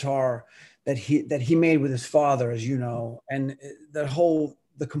of his guitar that he made with his father, as you know, and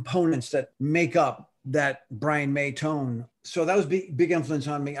the components that make up that Brian May tone. So that was big influence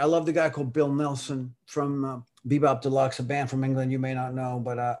on me. I love the guy called Bill Nelson from Bebop Deluxe, a band from England you may not know,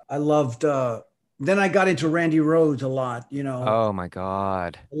 but I loved. Then I got into Randy Rhoads a lot. Oh my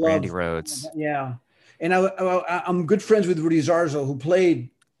God, Randy Rhoads. Yeah, and I'm good friends with Rudy Zarzo, who played.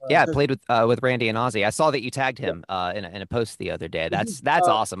 Yeah, I played with Randy and Ozzy. I saw that you tagged him in a post the other day. That's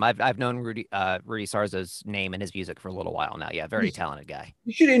awesome. I've known Rudy Sarzo's name and his music for a little while now. Yeah, very talented guy.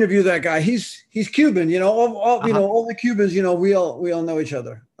 You should interview that guy. He's Cuban. All the Cubans. We all know each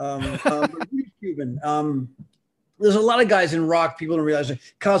other. He's Cuban. There's a lot of guys in rock people don't realize it.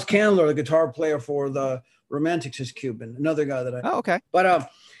 Kaz Candler, the guitar player for the Romantics, is Cuban. Another guy that I. Oh, okay.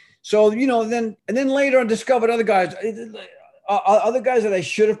 But so then later I discovered other guys. Other guys that I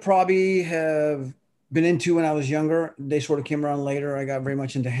should have probably have been into when I was younger, they sort of came around later. I got very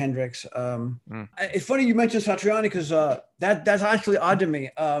much into Hendrix. It's funny you mentioned Satriani because that's actually odd to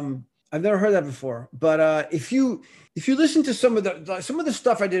me. I've never heard that before. But if you listen to some of the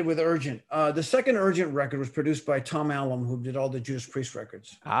stuff I did with Urgent, the second Urgent record was produced by Tom Allom, who did all the Judas Priest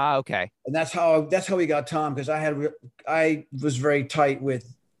records. Ah, okay. And that's how we got Tom, because I was very tight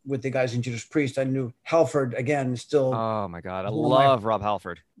with with the guys in Judas Priest. I knew Halford again, still. Oh my God. I love Rob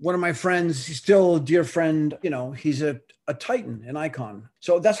Halford. One of my friends, he's still a dear friend. You know, he's a titan, an icon.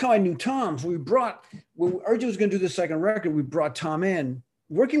 So that's how I knew Tom. So when Archie was going to do the second record, we brought Tom in.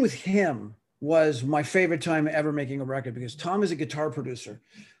 Working with him was my favorite time ever making a record because Tom is a guitar producer.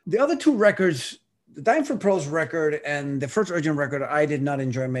 The other two records, the Dime for Pearls record and the first Urgent record, I did not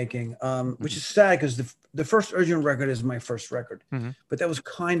enjoy making, which is sad because the first Urgent record is my first record, but that was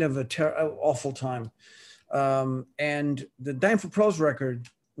kind of an awful time. And the Dime for Pearls record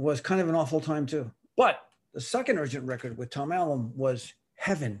was kind of an awful time too. But the second Urgent record with Tom Allen was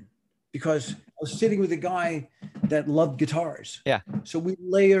heaven because I was sitting with a guy that loved guitars. Yeah. So we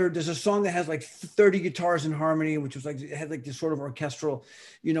layered, there's a song that has like 30 guitars in harmony, which was like, it had like this sort of orchestral,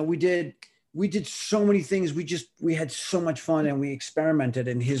 you know, we did so many things. We had so much fun and we experimented,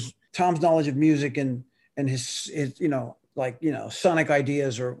 and Tom's knowledge of music and his you know, like, you know, sonic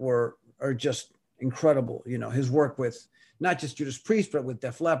ideas are just incredible. You know, his work with not just Judas Priest, but with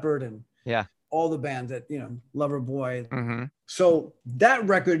Def Leppard and all the bands that, you know, Loverboy. So that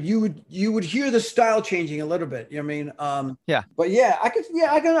record, you would hear the style changing a little bit. You know what I mean? But I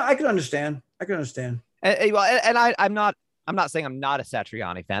could understand. And I'm not saying I'm not a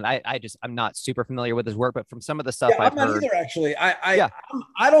Satriani fan. I'm not super familiar with his work, but from some of the stuff I've heard. I'm not either, actually. I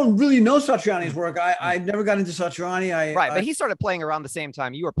don't really know Satriani's work. I never got into Satriani. But he started playing around the same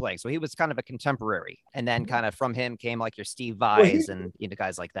time you were playing, so he was kind of a contemporary. And then kind of from him came like your Steve Vai's and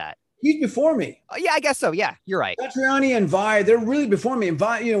guys like that. He's before me. Yeah, I guess so. Yeah, you're right. Satriani and Vai, they're really before me. And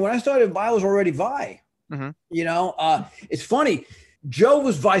Vai, you know, when I started, Vai was already Vai. You know, it's funny. Joe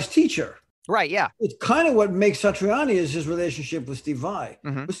was Vai's teacher. Right, yeah. It's kind of what makes Satriani is his relationship with Steve Vai.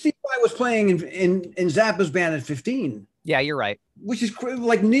 But Steve Vai was playing in Zappa's band at 15. Yeah, you're right. Which is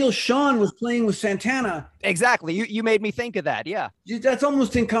like Neil Schon was playing with Santana. Exactly. You made me think of that. Yeah. That's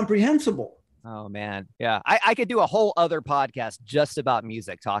almost incomprehensible. Oh, man. Yeah. I could do a whole other podcast just about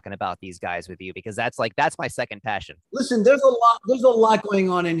music, talking about these guys with you, because that's my second passion. Listen, there's a lot going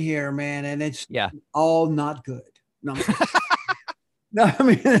on in here, man. And it's all not good. No, no, I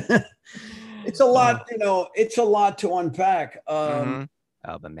mean, it's a lot, you know, it's a lot to unpack.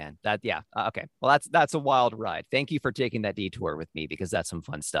 Oh, but man, okay. Well, that's a wild ride. Thank you for taking that detour with me, because that's some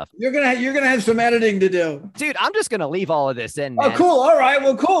fun stuff. You're gonna have some editing to do, dude. I'm just gonna leave all of this in, man. Oh, cool. All right.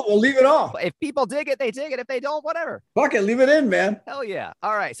 Well, cool. We'll leave it off. If people dig it, they dig it. If they don't, whatever. Fuck it. Leave it in, man. Hell yeah.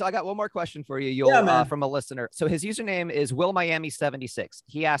 All right. So I got one more question for you, Yul, from a listener. So his username is WillMiami76.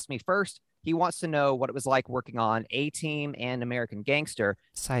 He asked me first. He wants to know what it was like working on A-Team and American Gangster.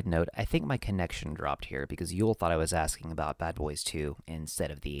 Side note, I think my connection dropped here because Yul thought I was asking about Bad Boys 2 instead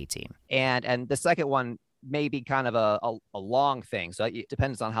of the A-Team. And the second one may be kind of a long thing, so it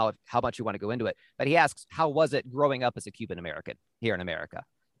depends on how much you want to go into it. But he asks, how was it growing up as a Cuban American here in America?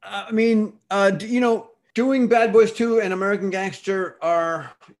 I mean, you know, doing Bad Boys 2 and American Gangster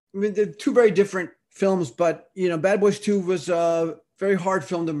they're two very different films, but, you know, Bad Boys 2 was very hard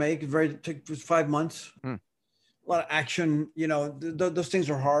film to make. It was 5 months. A lot of action. You know, those things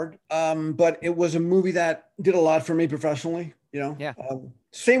are hard. But it was a movie that did a lot for me professionally. You know. Yeah.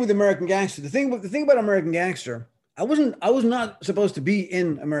 Same with American Gangster. The thing about American Gangster, I was not supposed to be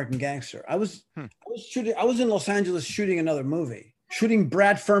in American Gangster. I was in Los Angeles shooting another movie, shooting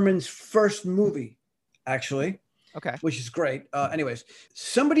Brad Furman's first movie, actually. Okay. Which is great. Anyways,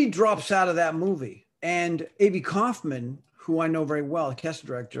 somebody drops out of that movie, and A.B. Kaufman, who I know very well, a casting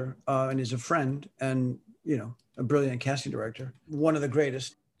director, and is a friend, and, you know, a brilliant casting director, one of the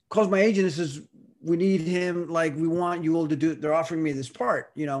greatest, calls my agent and says, we need him, like, we want Yul to do, they're offering me this part,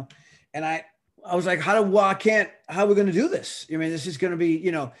 you know. And I was like, how are we going to do this? I mean, this is going to be,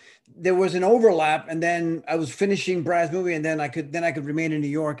 you know, there was an overlap, and then I was finishing Brad's movie, and then I could remain in New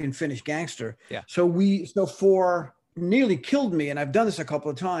York and finish Gangster. Yeah. So for nearly killed me, and I've done this a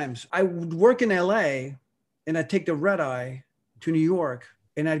couple of times, I would work in LA, and I'd take the red eye to New York,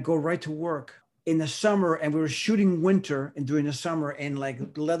 and I'd go right to work in the summer. And we were shooting winter and during the summer in like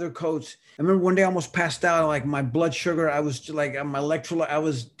leather coats. I remember one day I almost passed out, like my blood sugar. I was like, my electrolyte, I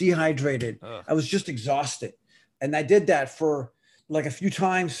was dehydrated. I was just exhausted. And I did that for like a few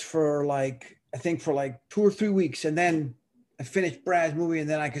times for like, I think for like 2 or 3 weeks. And then I finished Brad's movie, and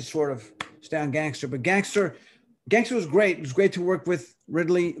then I could sort of stay on Gangster. But Gangster was great. It was great to work with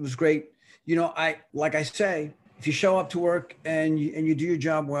Ridley. It was great. You know, like I say, if you show up to work and you do your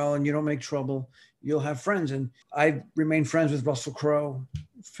job well and you don't make trouble, you'll have friends. And I've remained friends with Russell Crowe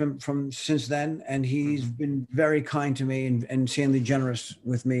from since then, and he's been very kind to me and insanely generous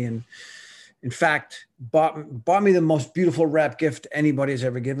with me. And in fact, bought me the most beautiful rap gift anybody has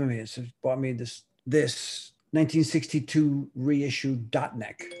ever given me. It's bought me this 1962 reissue dot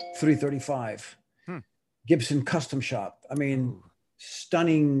neck 335. Gibson custom shop. I mean,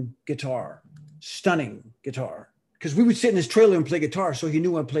 stunning guitar. Because we would sit in his trailer and play guitar, so he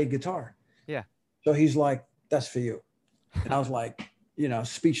knew I played guitar. Yeah. So he's like, "That's for you," and I was like,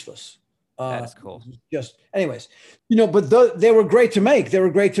 speechless. That is cool. Just, anyways, but they were great to make.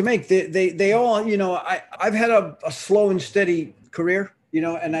 They all, I've had a slow and steady career,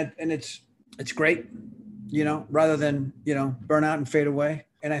 and it's great, rather than burn out and fade away.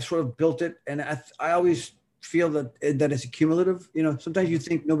 And I sort of built it, and I always feel that it's cumulative. Sometimes you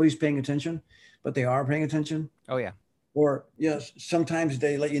think nobody's paying attention, but they are paying attention. Oh yeah. Or sometimes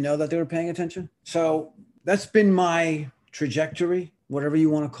they let you know that they were paying attention. So that's been my trajectory, whatever you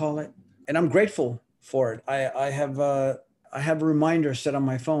want to call it. And I'm grateful for it. I have a reminder set on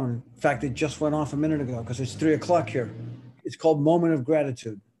my phone. In fact, it just went off a minute ago because it's 3:00 here. It's called Moment of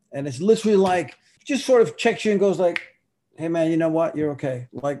Gratitude. And it's literally like, just sort of checks you and goes like, hey man, you know what? You're okay.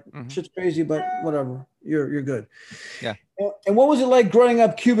 Like shit's crazy, but whatever. You're good. Yeah. And what was it like growing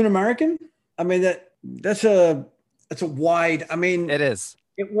up Cuban American? I mean, that's a wide, I mean, it is.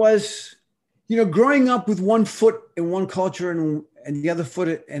 It was, growing up with one foot in one culture and the other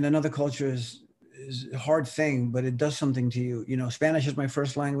foot in another culture is a hard thing, but it does something to you. Spanish is my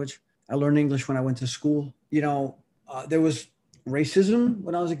first language. I learned English when I went to school. There was racism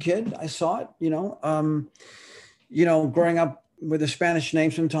when I was a kid. I saw it, growing up with a Spanish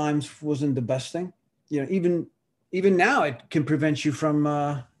name sometimes wasn't the best thing. Even now it can prevent you from,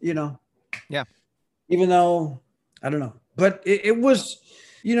 yeah. Even though, I don't know, but it was,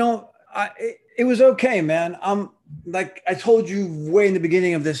 it was okay, man. Like I told you way in the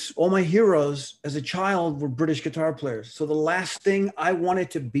beginning of this, all my heroes as a child were British guitar players. So the last thing I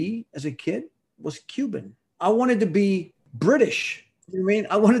wanted to be as a kid was Cuban. I wanted to be British. You know what I mean?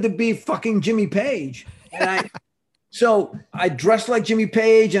 I wanted to be fucking Jimmy Page. And so I dressed like Jimmy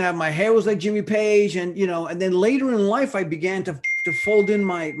Page and my hair was like Jimmy Page. And, and then later in life, I began to fold in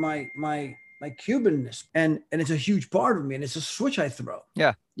my Cubanness. And it's a huge part of me. And it's a switch I throw.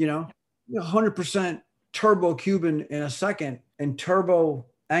 Yeah. 100% turbo Cuban in a second and turbo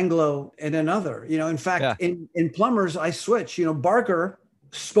Anglo in another. In fact, in Plumbers, I switch. Barker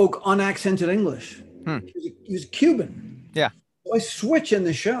spoke unaccented English. He was Cuban. Yeah. So I switch in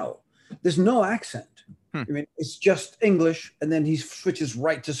the show. There's no accent. I mean, it's just English, and then he switches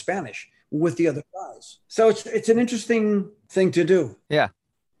right to Spanish with the other guys. So it's an interesting thing to do. Yeah.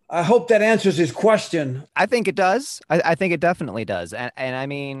 I hope that answers his question. I think it does. I think it definitely does. And I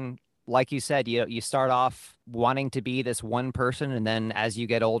mean, like you said, you start off wanting to be this one person, and then as you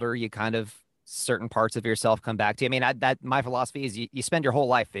get older, you kind of certain parts of yourself come back to you. I mean, that my philosophy is you spend your whole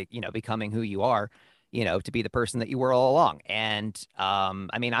life, becoming who you are, to be the person that you were all along. And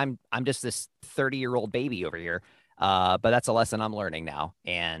I mean, I'm just this 30-year-old baby over here. But that's a lesson I'm learning now,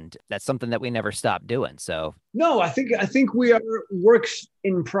 and that's something that we never stop doing. So no, I think we are works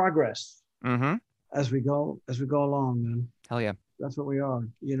in progress as we go along, man. Hell yeah, that's what we are,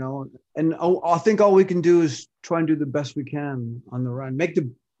 And I think all we can do is try and do the best we can on the run. Make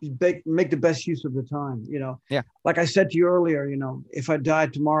the best use of the time, Yeah. Like I said to you earlier, if I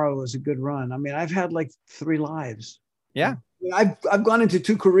died tomorrow, it was a good run. I mean, I've had like 3 lives. Yeah. I've gone into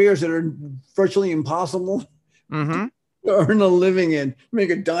 2 careers that are virtually impossible. To earn a living in,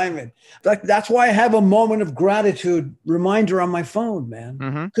 make a diamond. That's why I have a moment of gratitude reminder on my phone, man.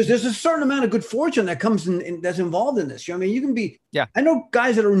 Because there's a certain amount of good fortune that comes in that's involved in this. I mean, you can be. Yeah. I know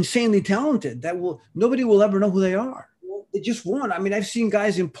guys that are insanely talented that nobody will ever know who they are. They just won't. I mean, I've seen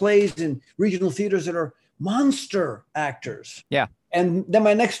guys in plays and regional theaters that are monster actors. Yeah. And then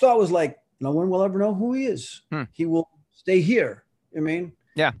my next thought was like, no one will ever know who he is. He will stay here. I mean.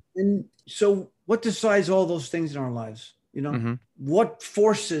 Yeah. And so what decides all those things in our lives? What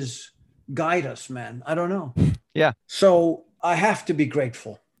forces guide us, man? I don't know. Yeah. So I have to be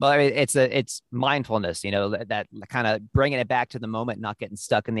grateful. Well, I mean, it's mindfulness, that kind of bringing it back to the moment, not getting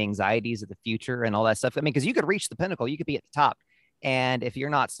stuck in the anxieties of the future and all that stuff. I mean, because you could reach the pinnacle, you could be at the top. And if you're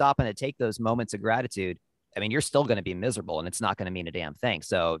not stopping to take those moments of gratitude, I mean, you're still going to be miserable and it's not going to mean a damn thing.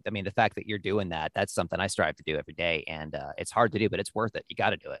 So, I mean, the fact that you're doing that's something I strive to do every day. And it's hard to do, but it's worth it. You got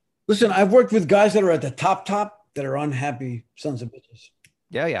to do it. Listen, I've worked with guys that are at the top that are unhappy sons of bitches.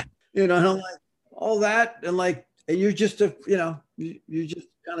 Yeah, yeah. And I'm like, all that, and like, and you're just you're just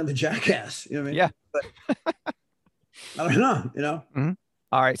kind of a jackass. You know what I mean? Yeah. But I don't know.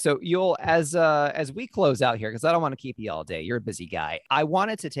 All right. So Yul, as we close out here, because I don't want to keep you all day. You're a busy guy. I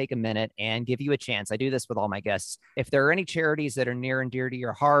wanted to take a minute and give you a chance. I do this with all my guests. If there are any charities that are near and dear to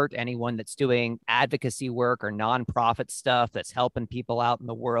your heart, anyone that's doing advocacy work or nonprofit stuff that's helping people out in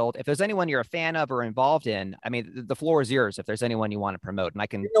the world, if there's anyone you're a fan of or involved in, I mean, the floor is yours. If there's anyone you want to promote, and I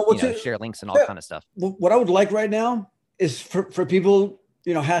can share links and all kind of stuff. What I would like right now is for people,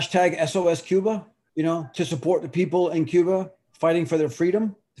 hashtag SOS Cuba, to support the people in Cuba fighting for their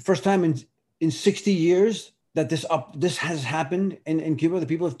freedom. The first time in 60 years that this has happened in Cuba. The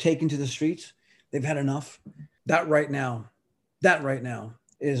people have taken to the streets. They've had enough. That right now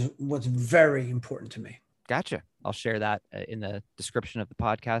is what's very important to me. Gotcha. I'll share that in the description of the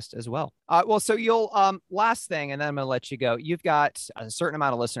podcast as well. So you'll last thing, and then I'm going to let you go. You've got a certain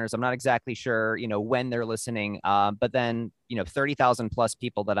amount of listeners. I'm not exactly sure, when they're listening, but then, 30,000 plus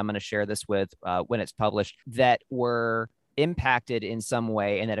people that I'm going to share this with when it's published that were impacted in some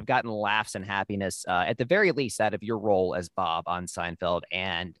way and that have gotten laughs and happiness, at the very least, out of your role as Bob on Seinfeld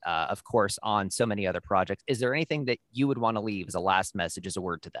and, of course, on so many other projects. Is there anything that you would want to leave as a last message, as a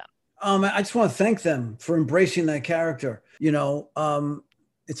word to them? I just want to thank them for embracing that character.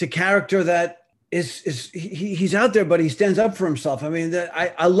 It's a character that he's out there, but he stands up for himself. I mean,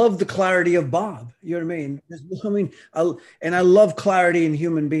 I love the clarity of Bob. You know what I mean? I love clarity in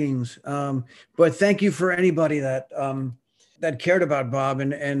human beings. But thank you for anybody that cared about Bob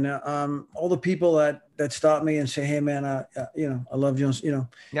and all the people that stop me and say, hey man, I love you.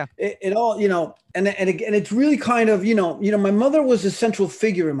 Yeah. It all, and it's really kind of, my mother was a central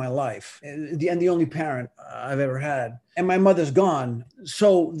figure in my life and the only parent I've ever had, and my mother's gone.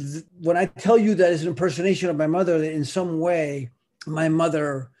 So when I tell you that it's an impersonation of my mother, that in some way my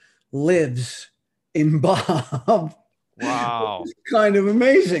mother lives in Bob. Wow. It's kind of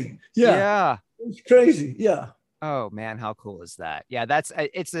amazing. Yeah. It's crazy. Yeah. Oh man, how cool is that? Yeah,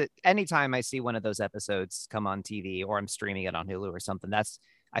 anytime I see one of those episodes come on TV or I'm streaming it on Hulu or something,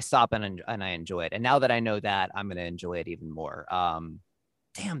 I stop and I enjoy it. And now that I know that, I'm going to enjoy it even more.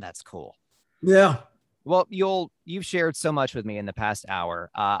 Damn, that's cool. Yeah. Well, you've shared so much with me in the past hour.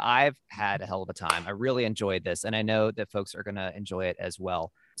 I've had a hell of a time. I really enjoyed this, and I know that folks are going to enjoy it as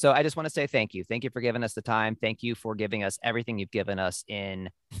well. So I just want to say thank you. Thank you for giving us the time. Thank you for giving us everything you've given us in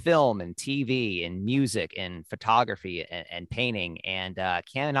film and TV and music and photography and painting. And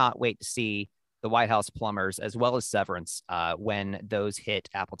cannot wait to see The White House Plumbers as well as Severance when those hit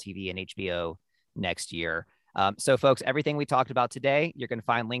Apple TV and HBO next year. So folks, everything we talked about today, you're going to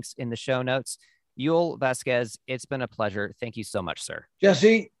find links in the show notes. Yul Vazquez, it's been a pleasure. Thank you so much, sir.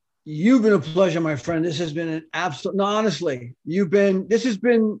 Jesse, you've been a pleasure, my friend. This has been an absolute, no, honestly, it's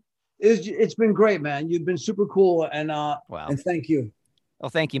been great, man. You've been super cool. And, wow. And thank you. Well,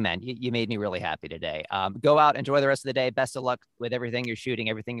 thank you, man. You made me really happy today. Go out, enjoy the rest of the day. Best of luck with everything you're shooting,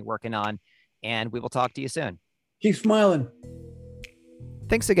 everything you're working on, and we will talk to you soon. Keep smiling.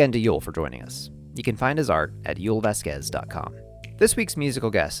 Thanks again to Yul for joining us. You can find his art at yulvazquez.com. This week's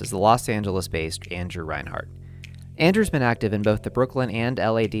musical guest is the Los Angeles-based Andrew Reinhardt. Andrew's been active in both the Brooklyn and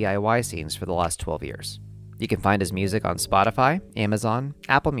LA DIY scenes for the last 12 years. You can find his music on Spotify, Amazon,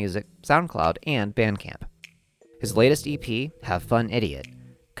 Apple Music, SoundCloud, and Bandcamp. His latest EP, Have Fun Idiot,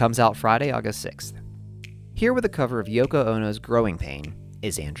 comes out Friday, August 6th. Here with a cover of Yoko Ono's Growing Pain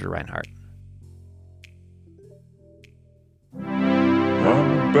is Andrew Reinhardt.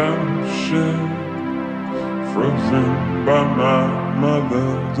 I'm bound frozen by my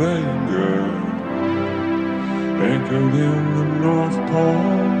mother's anger, anchored in the North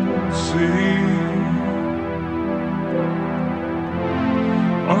Pole Sea.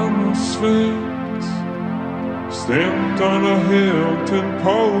 I'm a sphinx, stamped on a Hilton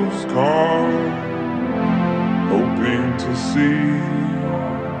postcard, hoping to see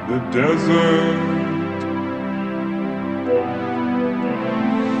the desert.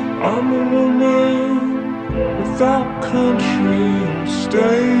 I'm a woman without country or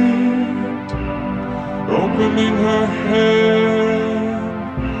state, opening her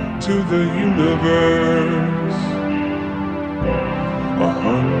hand to the universe.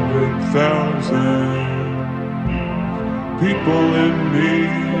 100,000 people in me.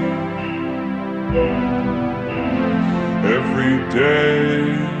 Every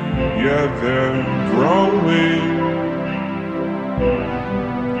day, yeah, they're growing.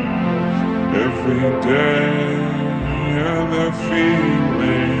 Every day, yeah, they're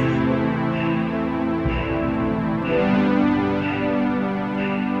feeling.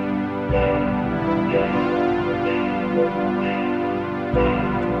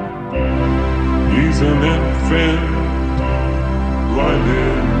 He's an infant,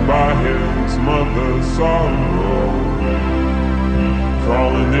 blinded by his mother's sorrow, crawling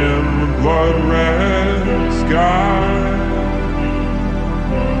blood red sky.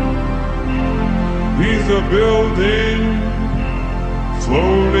 He's a building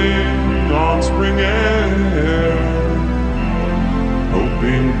floating on spring air,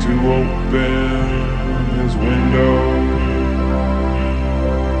 hoping to open his window.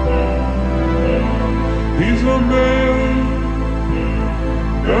 He's a man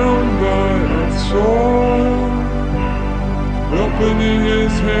bound by earth's soul, opening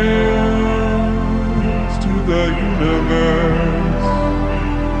his hands to the universe.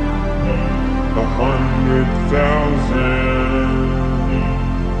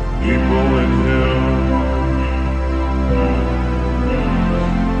 100,000 people in him.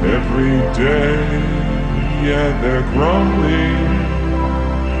 Every day, yeah, they're grumbling.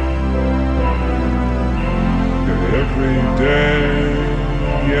 Every day,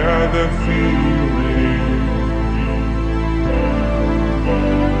 yeah, they're feeling.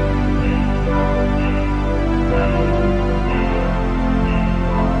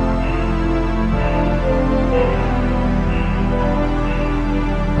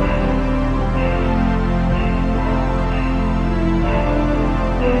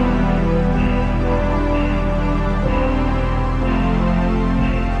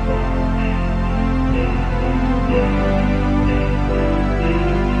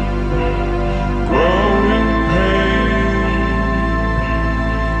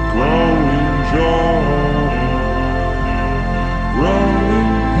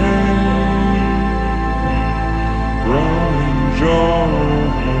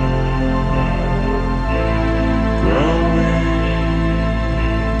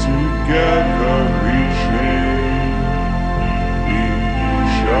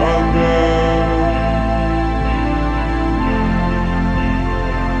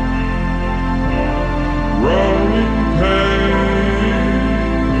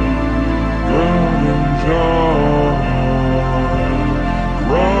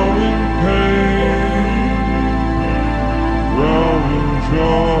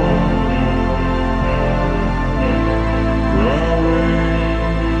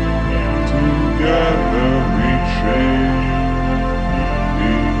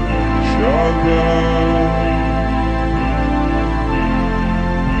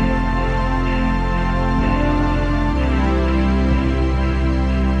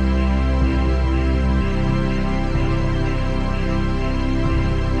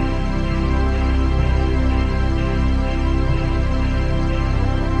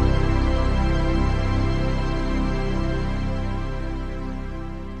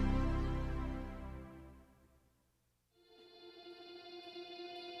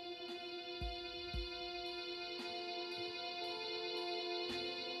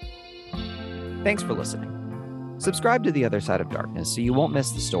 Thanks for listening. Subscribe to The Other Side of Darkness so you won't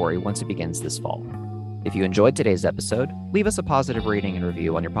miss the story once it begins this fall. If you enjoyed today's episode, leave us a positive rating and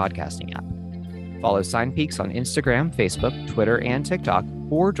review on your podcasting app. Follow Signpeaks on Instagram, Facebook, Twitter, and TikTok,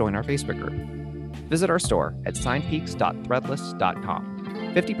 or join our Facebook group. Visit our store at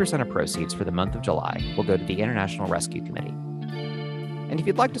signpeaks.threadless.com. 50% of proceeds for the month of July will go to the International Rescue Committee. And if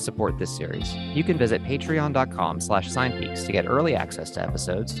you'd like to support this series, you can visit patreon.com/signpeaks to get early access to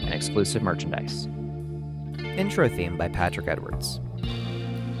episodes and exclusive merchandise. Intro theme by Patrick Edwards.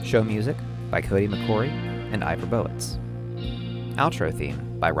 Show music by Cody McCory and Ivor Bowitz. Outro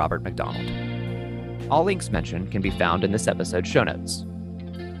theme by Robert McDonald. All links mentioned can be found in this episode's show notes.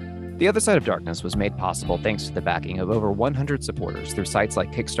 The Other Side of Darkness was made possible thanks to the backing of over 100 supporters through sites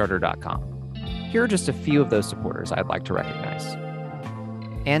like Kickstarter.com. Here are just a few of those supporters I'd like to recognize.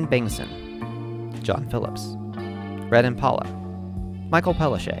 Ann Bengson, John Phillips, Red Impala, Michael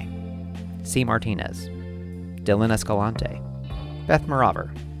Pellichet, C. Martinez, Dylan Escalante, Beth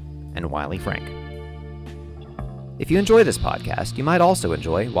Maraver, and Wiley Frank. If you enjoy this podcast, you might also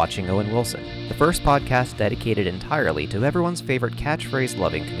enjoy Watching Owen Wilson, the first podcast dedicated entirely to everyone's favorite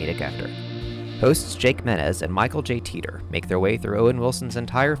catchphrase-loving comedic actor. Hosts Jake Menez and Michael J. Teeter make their way through Owen Wilson's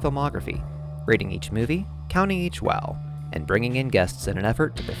entire filmography, rating each movie, counting each wow, and bringing in guests in an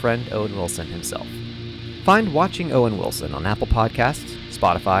effort to befriend Owen Wilson himself. Find Watching Owen Wilson on Apple Podcasts,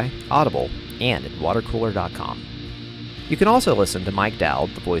 Spotify, Audible, and at watercooler.com. You can also listen to Mike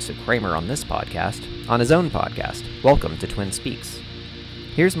Dowd, the voice of Kramer on this podcast, on his own podcast, Welcome to Twin Speaks.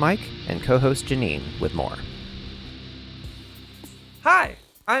 Here's Mike and co-host Janine with more. Hi,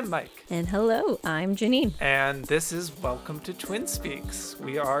 I'm Mike. And hello, I'm Janine. And this is Welcome to Twin Speaks.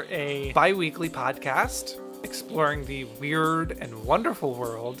 We are a bi-weekly podcast exploring the weird and wonderful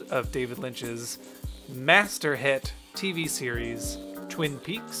world of David Lynch's master hit TV series, Twin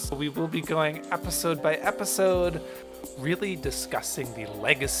Peaks. We will be going episode by episode, really discussing the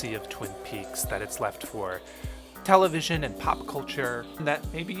legacy of Twin Peaks that it's left for television and pop culture that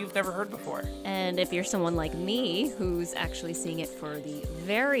maybe you've never heard before. And if you're someone like me who's actually seeing it for the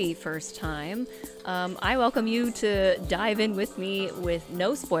very first time, I welcome you to dive in with me with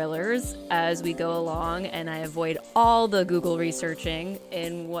no spoilers as we go along, and I avoid all the Google researching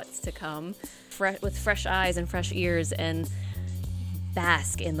in what's to come with fresh eyes and fresh ears and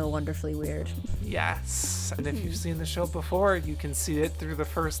bask in the wonderfully weird. Yes, and if you've seen the show before, you can see it through the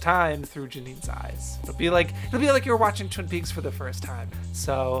first time through Janine's eyes. It'll be like you're watching Twin Peaks for the first time.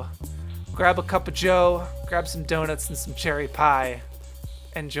 So grab a cup of joe, grab some donuts and some cherry pie,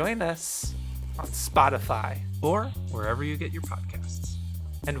 and join us on Spotify or wherever you get your podcasts.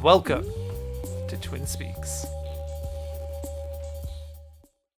 And welcome to Twin Speaks.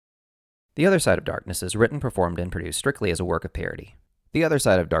 The Other Side of Darkness is written, performed, and produced strictly as a work of parody. The Other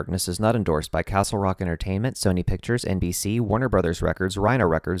Side of Darkness is not endorsed by Castle Rock Entertainment, Sony Pictures, NBC, Warner Brothers Records, Rhino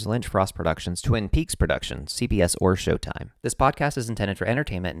Records, Lynch Frost Productions, Twin Peaks Productions, CBS, or Showtime. This podcast is intended for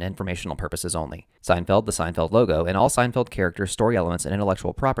entertainment and informational purposes only. Seinfeld, the Seinfeld logo, and all Seinfeld characters, story elements, and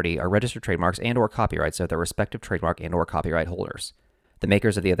intellectual property are registered trademarks and/or copyrights of their respective trademark and/or copyright holders. The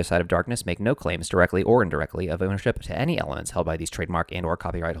makers of The Other Side of Darkness make no claims, directly or indirectly, of ownership to any elements held by these trademark and/or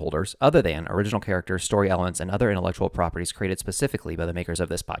copyright holders, other than original characters, story elements, and other intellectual properties created specifically by the makers of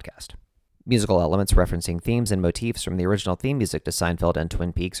this podcast. Musical elements referencing themes and motifs from the original theme music to Seinfeld and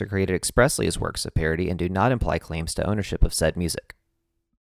Twin Peaks are created expressly as works of parody and do not imply claims to ownership of said music.